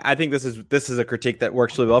 Yeah, I think this is a critique that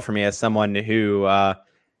works really well for me as someone who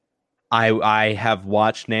I have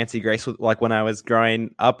watched Nancy Grace like when I was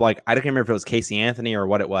growing up. Like, I don't remember if it was Casey Anthony or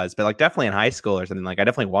what it was, but like definitely in high school or something. Like, I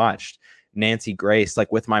definitely watched Nancy Grace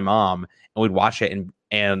like with my mom, and we'd watch it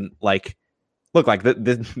and like, look, like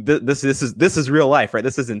this is real life, right?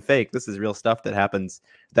 This isn't fake. This is real stuff that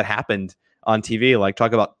happened on TV. Like,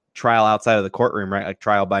 talk about trial outside of the courtroom, right? Like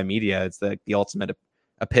trial by media. It's the ultimate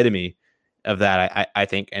epitome of that, I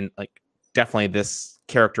think. And like, definitely this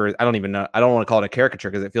character, I don't even know, I don't want to call it a caricature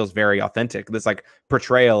because it feels very authentic. This like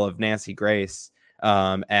portrayal of Nancy Grace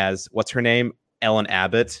as, what's her name? Ellen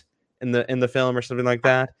Abbott in the film or something like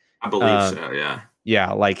that. I believe so. Yeah.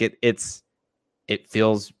 Yeah. Like it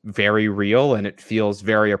feels very real, and it feels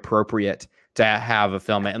very appropriate to have a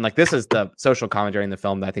film. And like, this is the social commentary in the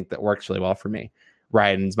film that I think that works really well for me.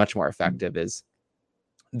 Right. And is much more effective is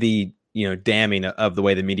the, damning of the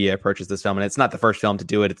way the media approaches this film. And it's not the first film to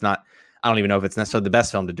do it. It's not, I don't even know if it's necessarily the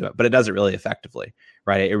best film to do it, but it does it really effectively.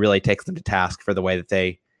 Right. It really takes them to task for the way that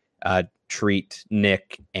they treat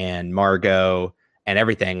Nick and Margot and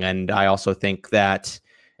everything. And I also think that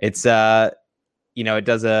it's, it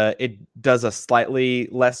does a slightly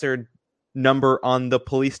lesser number on the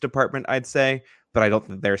police department, I'd say, but I don't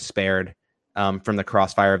think they're spared from the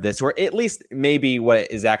crossfire of this, or at least maybe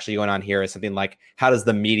what is actually going on here is something like, how does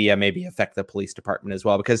the media maybe affect the police department as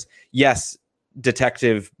well? Because yes,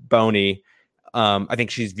 Detective Boney, I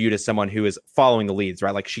think she's viewed as someone who is following the leads,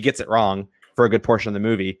 right? Like, she gets it wrong for a good portion of the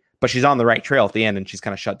movie, but she's on the right trail at the end, and she's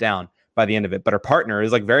kind of shut down by the end of it. But her partner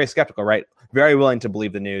is like very skeptical, right? Very willing to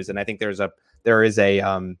believe the news. And I think there is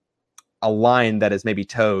a line that is maybe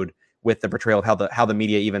towed with the portrayal of how the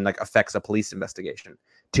media even like affects a police investigation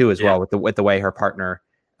too, as well, with the way her partner,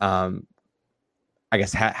 I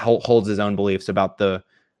guess, holds his own beliefs about the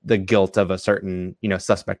guilt of a certain,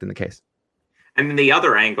 suspect in the case. And then the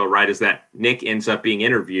other angle, right, is that Nick ends up being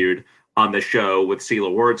interviewed on the show with Celia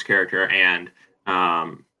Ward's character, and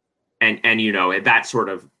that sort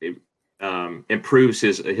of improves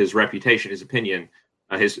his reputation, his opinion,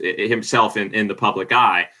 himself in the public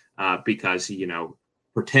eye, because he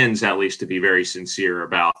pretends at least to be very sincere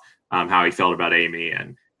about how he felt about Amy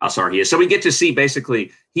and how sorry he is. So we get to see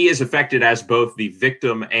basically he is affected as both the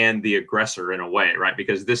victim and the aggressor in a way, right?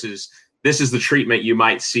 Because this is the treatment you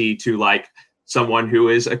might see to like someone who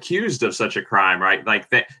is accused of such a crime, right? Like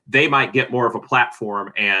they might get more of a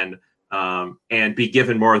platform and be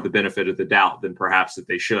given more of the benefit of the doubt than perhaps that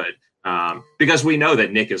they should. Because we know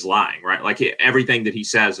that Nick is lying, right? Like everything that he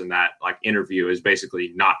says in that like interview is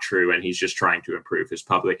basically not true, and he's just trying to improve his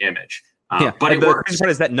public image. But it works. The part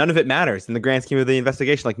is that none of it matters in the grand scheme of the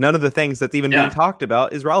investigation. Like none of the things that's even being talked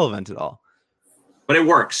about is relevant at all. But it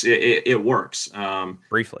works. It works.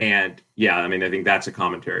 Briefly. And I mean, I think that's a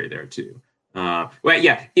commentary there too.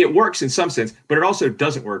 It works in some sense, but it also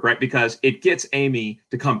doesn't work, right? Because it gets Amy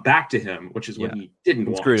to come back to him, which is what he didn't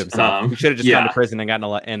want. Screwed himself. He should have just gone to prison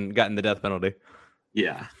and gotten the death penalty.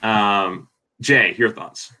 Yeah. Jay, your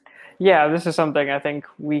thoughts? Yeah, this is something I think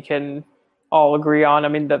we can all agree on. I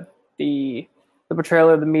mean, the portrayal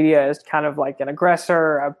of the media is kind of like an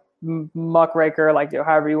aggressor, a muckraker, like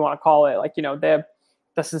however you want to call it. Like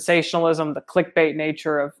the sensationalism, the clickbait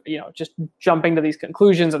nature of just jumping to these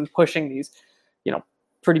conclusions and pushing these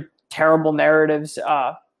pretty terrible narratives.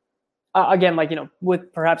 Again, like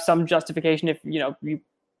with perhaps some justification, if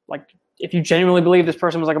if you genuinely believe this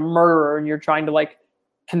person was like a murderer and you're trying to like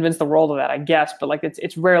convince the world of that, I guess. But like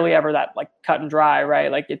it's rarely ever that like cut and dry,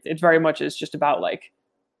 right? Like it very much is just about like,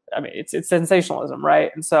 I mean, it's sensationalism,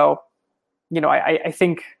 right? And so I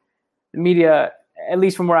think the media, at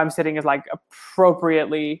least from where I'm sitting, is like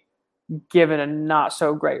appropriately given a not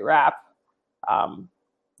so great rap.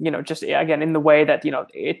 Just again in the way that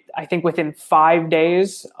I think within 5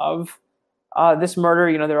 days of this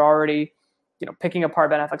murder, they're already picking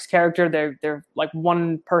apart Ben Affleck's character. They're like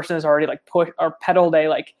one person has already like pushed or peddled a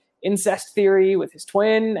like incest theory with his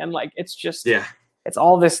twin, and like it's just it's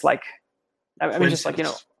all this like I mean just like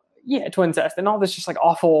twincest and all this just like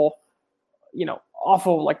awful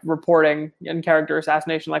like reporting and character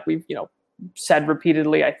assassination, like we've said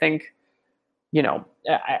repeatedly. I think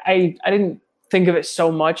I didn't think of it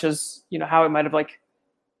so much as how it might have like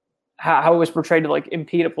how it was portrayed to like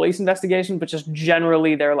impede a police investigation, but just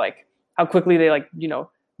generally they're like how quickly they like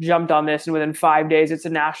jumped on this, and within 5 days it's a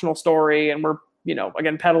national story, and we're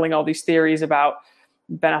again peddling all these theories about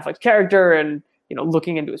Ben Affleck's character and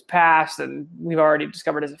looking into his past, and we've already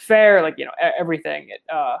discovered his affair, like everything.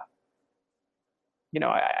 I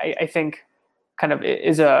think kind of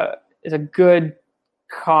is a good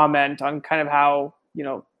comment on kind of how,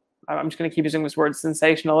 I'm just going to keep using this word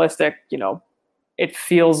sensationalistic, it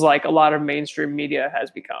feels like a lot of mainstream media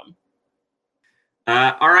has become.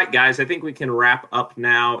 All right, guys, I think we can wrap up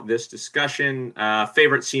now this discussion.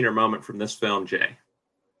 Favorite scene or moment from this film, Jay?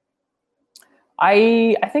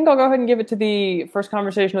 I think I'll go ahead and give it to the first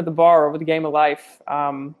conversation at the bar over the game of life.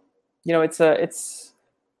 It's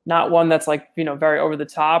not one that's like, very over the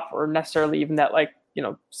top or necessarily even that like,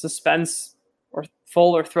 suspense or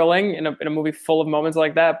full or thrilling in a movie full of moments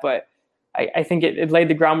like that. But I think it laid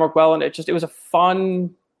the groundwork well. And it was a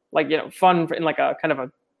fun, fun in like a kind of a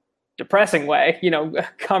depressing way,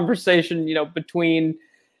 conversation, between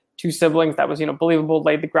two siblings that was, believable,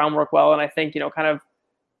 laid the groundwork well. And I think, kind of,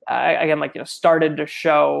 again, like, started to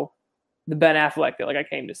show the Ben Affleck that like I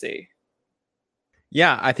came to see.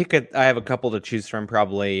 Yeah, I think I have a couple to choose from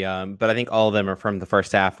probably, but I think all of them are from the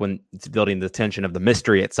first half when it's building the tension of the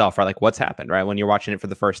mystery itself, right? Like what's happened, right? When you're watching it for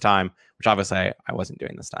the first time, which obviously I wasn't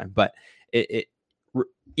doing this time, but it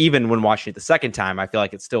even when watching it the second time, I feel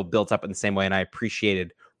like it still built up in the same way, and I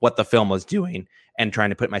appreciated what the film was doing and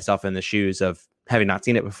trying to put myself in the shoes of having not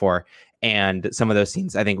seen it before. And some of those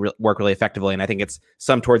scenes I think work really effectively, and I think it's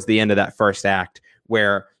some towards the end of that first act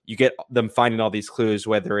where you get them finding all these clues,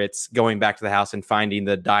 whether it's going back to the house and finding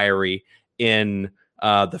the diary in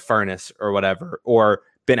the furnace or whatever, or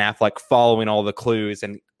Ben Affleck following all the clues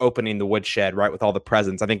and opening the woodshed, right, with all the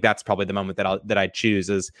presents. I think that's probably the moment that I choose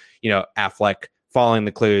is, Affleck following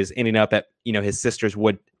the clues, ending up at, his sister's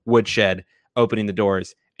woodshed, opening the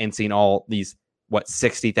doors and seeing all these,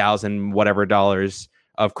 $60,000 whatever dollars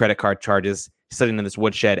of credit card charges sitting in this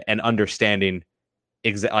woodshed, and understanding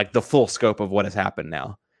like the full scope of what has happened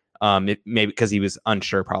now. It maybe because he was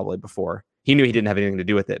unsure probably before he knew he didn't have anything to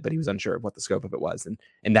do with it, but he was unsure of what the scope of it was. And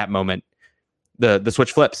in that moment, the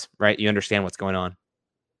switch flips, right? You understand what's going on.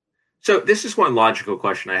 So this is one logical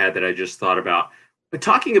question I had that I just thought about. But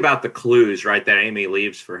talking about the clues, right, that Amy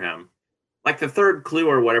leaves for him, like the third clue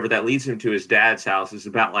or whatever that leads him to his dad's house is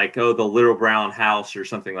about like, oh, the little brown house or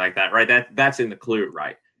something like that, right? That's in the clue,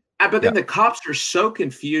 right? But then the cops are so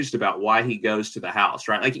confused about why he goes to the house,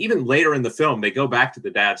 right? Like even later in the film, they go back to the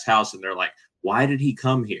dad's house and they're like, why did he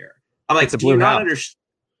come here? I'm like, do you not understand?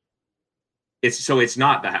 It's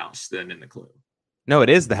not the house then in the clue. No, it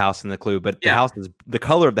is the house in the clue, but the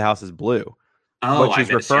color of the house is blue. Oh, what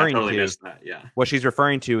she's referring to, missed that. Yeah. What she's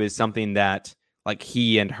referring to is something that like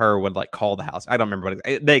he and her would like call the house. I don't remember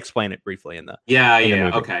what they explain it briefly in the the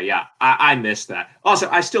movie. Okay, yeah. I missed that. Also,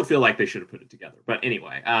 I still feel like they should have put it together. But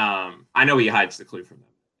anyway, I know he hides the clue from them,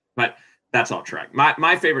 but that's all track.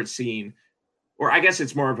 My favorite scene, or I guess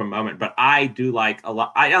it's more of a moment, but I do like a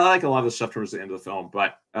lot. I like a lot of the stuff towards the end of the film,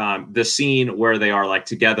 but the scene where they are like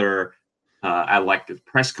together at like the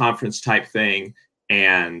press conference type thing,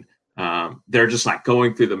 and they're just like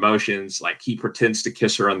going through the motions. Like he pretends to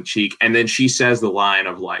kiss her on the cheek, and then she says the line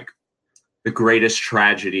of like, "The greatest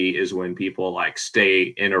tragedy is when people like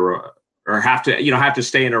stay in or have to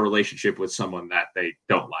stay in a relationship with someone that they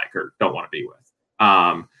don't like or don't want to be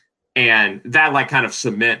with." And that like kind of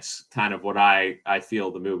cements kind of what I feel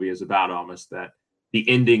the movie is about, almost, that the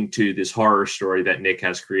ending to this horror story that Nick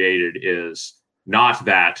has created is not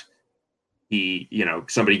that he,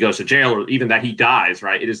 somebody goes to jail or even that he dies,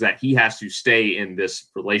 right? It is that he has to stay in this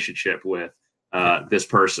relationship with this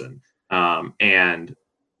person. And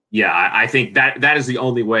yeah, I think that is the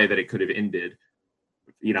only way that it could have ended,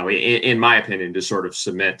 in my opinion, to sort of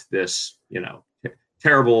cement this,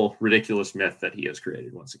 terrible, ridiculous myth that he has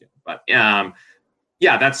created once again. But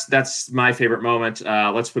yeah, that's my favorite moment.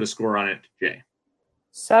 Let's put a score on it, Jay.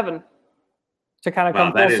 7. To kind of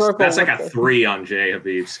come full circle. That's like a 3 on Jay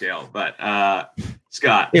Habib's scale. But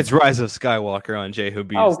Scott, it's Rise of Skywalker on Jay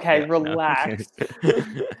Habib's. Okay, relax.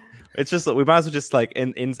 It's just we might as well just like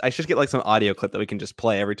I should get like some audio clip that we can just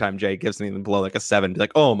play every time Jay gives anything below like a 7. Be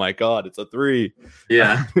like, oh my god, it's a 3.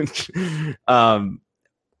 Yeah.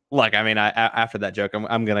 Look, I mean, after that joke,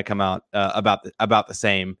 I'm gonna come out about the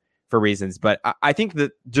same for reasons, but I think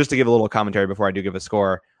that just to give a little commentary before I do give a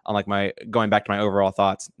score on like going back to my overall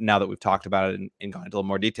thoughts now that we've talked about it and gone into a little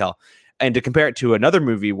more detail, and to compare it to another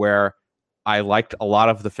movie where I liked a lot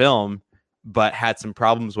of the film but had some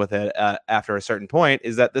problems with it after a certain point,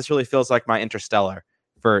 is that this really feels like my Interstellar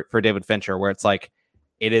for David Fincher, where it's like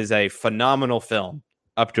it is a phenomenal film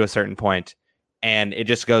up to a certain point, and it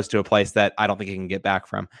just goes to a place that I don't think it can get back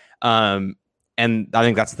from. And I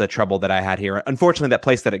think that's the trouble that I had here. Unfortunately, that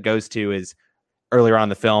place that it goes to is earlier on in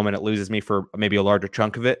the film, and it loses me for maybe a larger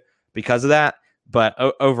chunk of it because of that. But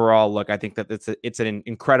overall, look, I think that it's an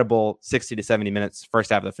incredible 60 to 70 minutes first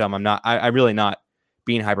half of the film. I'm really not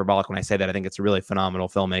being hyperbolic when I say that. I think it's a really phenomenal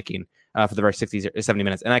filmmaking for the first 60 or 70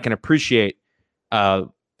 minutes. And I can appreciate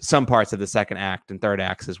some parts of the second act and third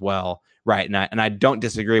acts as well. Right. And I don't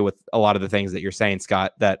disagree with a lot of the things that you're saying,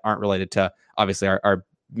 Scott, that aren't related to obviously our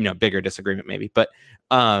bigger disagreement maybe. But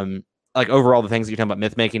like overall, the things that you're talking about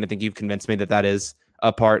myth making, I think you've convinced me that is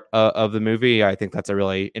a part of the movie. I think that's a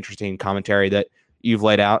really interesting commentary that you've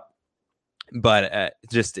laid out. But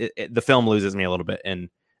the film loses me a little bit in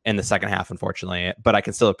the second half, unfortunately. But I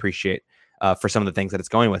can still appreciate for some of the things that it's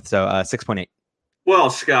going with. So 6.8.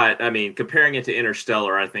 Well, Scott, I mean, comparing it to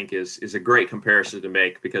Interstellar, I think is a great comparison to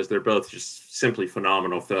make because they're both just simply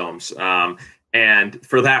phenomenal films. And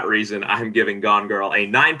for that reason, I'm giving Gone Girl a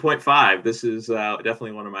 9.5. This is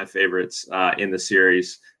definitely one of my favorites in the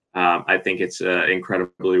series. I think it's an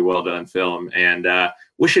incredibly well done film, and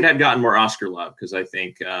wish it had gotten more Oscar love because I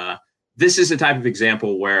think this is a type of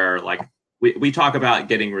example where like we talk about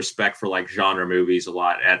getting respect for like genre movies a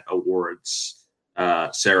lot at awards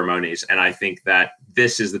ceremonies, and I think that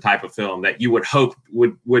this is the type of film that you would hope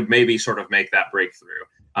would maybe sort of make that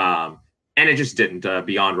breakthrough. And it just didn't,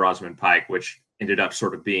 beyond Rosamund Pike, which ended up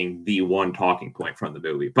sort of being the one talking point from the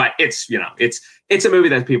movie. But it's a movie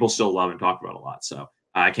that people still love and talk about a lot. So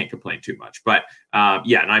I can't complain too much. But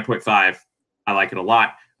 9.5. I like it a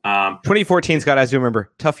lot. 2014, Scott, as you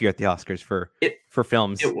remember, tough year at the Oscars for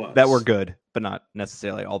films that were good, but not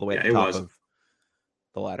necessarily all the way to the top of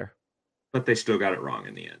the ladder. But they still got it wrong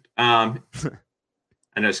in the end.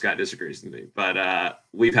 I know Scott disagrees with me, but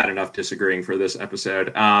we've had enough disagreeing for this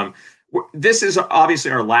episode. This is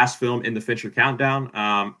obviously our last film in the Fincher countdown.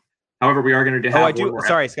 However, we are going to have.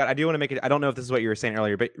 Sorry, Scott. I do want to make it. I don't know if this is what you were saying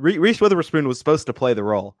earlier, but Reese Witherspoon was supposed to play the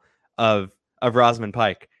role of Rosamund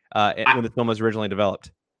Pike when the film was originally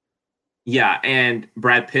developed. Yeah, and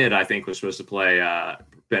Brad Pitt, I think, was supposed to play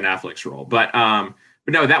Ben Affleck's role, but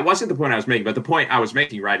no, that wasn't the point I was making. But the point I was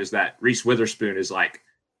making, right, is that Reese Witherspoon is like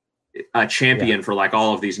a champion for like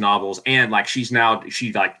all of these novels, and like she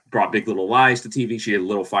like brought Big Little Lies to TV. She had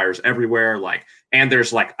Little Fires Everywhere, like, and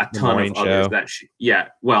there's like a ton of others that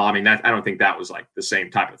well, I mean, that I don't think that was like the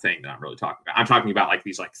same type of thing that I'm really talking about. I'm talking about like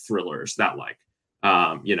these like thrillers that like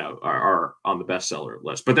are on the bestseller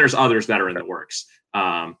list, but there's others that are in the works.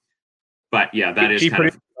 But yeah, that is kind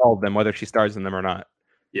of all of them, whether she stars in them or not.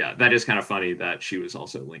 Yeah, that is kind of funny that she was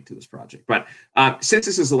also linked to this project. But since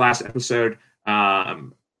this is the last episode,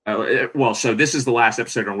 so this is the last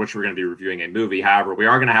episode on which we're going to be reviewing a movie. However, we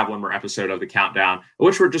are going to have one more episode of the countdown,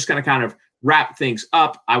 which we're just going to kind of wrap things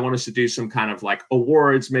up. I want us to do some kind of like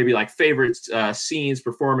awards, maybe like favorites, scenes,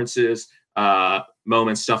 performances,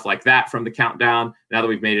 moments, stuff like that from the countdown. Now that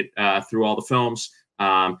we've made it through all the films.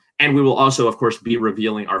 And we will also, of course, be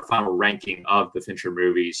revealing our final ranking of the Fincher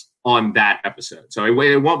movies on that episode. So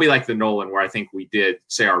it won't be like the Nolan, where I think we did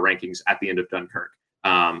say our rankings at the end of Dunkirk,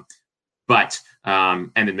 and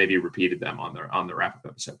then maybe repeated them on the wrap-up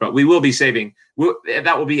episode. But we will be saving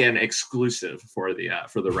that will be an exclusive for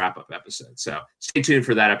the wrap-up episode. So stay tuned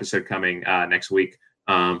for that episode coming next week.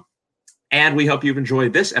 And we hope you've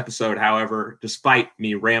enjoyed this episode. However, despite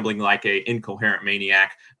me rambling like a incoherent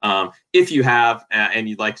maniac, if you have and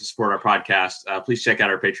you'd like to support our podcast, please check out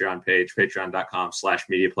our Patreon page,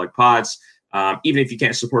 patreon.com/MediaPlugPods. Even if you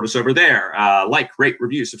can't support us over there, like, rate,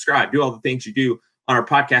 review, subscribe, do all the things you do on our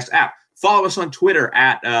podcast app. Follow us on Twitter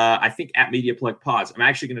at MediaPlugPods. I'm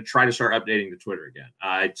actually going to try to start updating the Twitter again.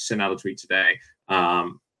 I sent out a tweet today.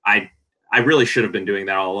 I really should have been doing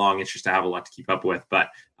that all along. It's just I have a lot to keep up with. But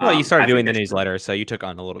you started doing the newsletter, so you took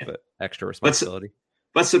on a little bit extra responsibility.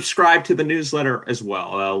 But subscribe to the newsletter as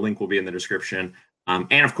well. Link will be in the description.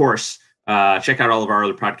 And of course, check out all of our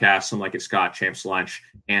other podcasts, Some Like It Scott, Champs Lunch,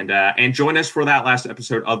 and join us for that last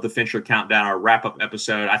episode of the Fincher Countdown, our wrap-up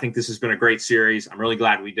episode. I think this has been a great series. I'm really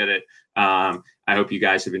glad we did it. I hope you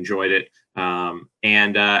guys have enjoyed it.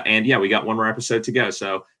 And yeah, we got one more episode to go.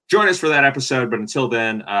 So join us for that episode. But until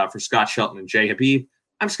then, for Scott Shelton and Jay Habib,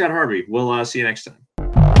 I'm Scott Harvey. We'll see you next time.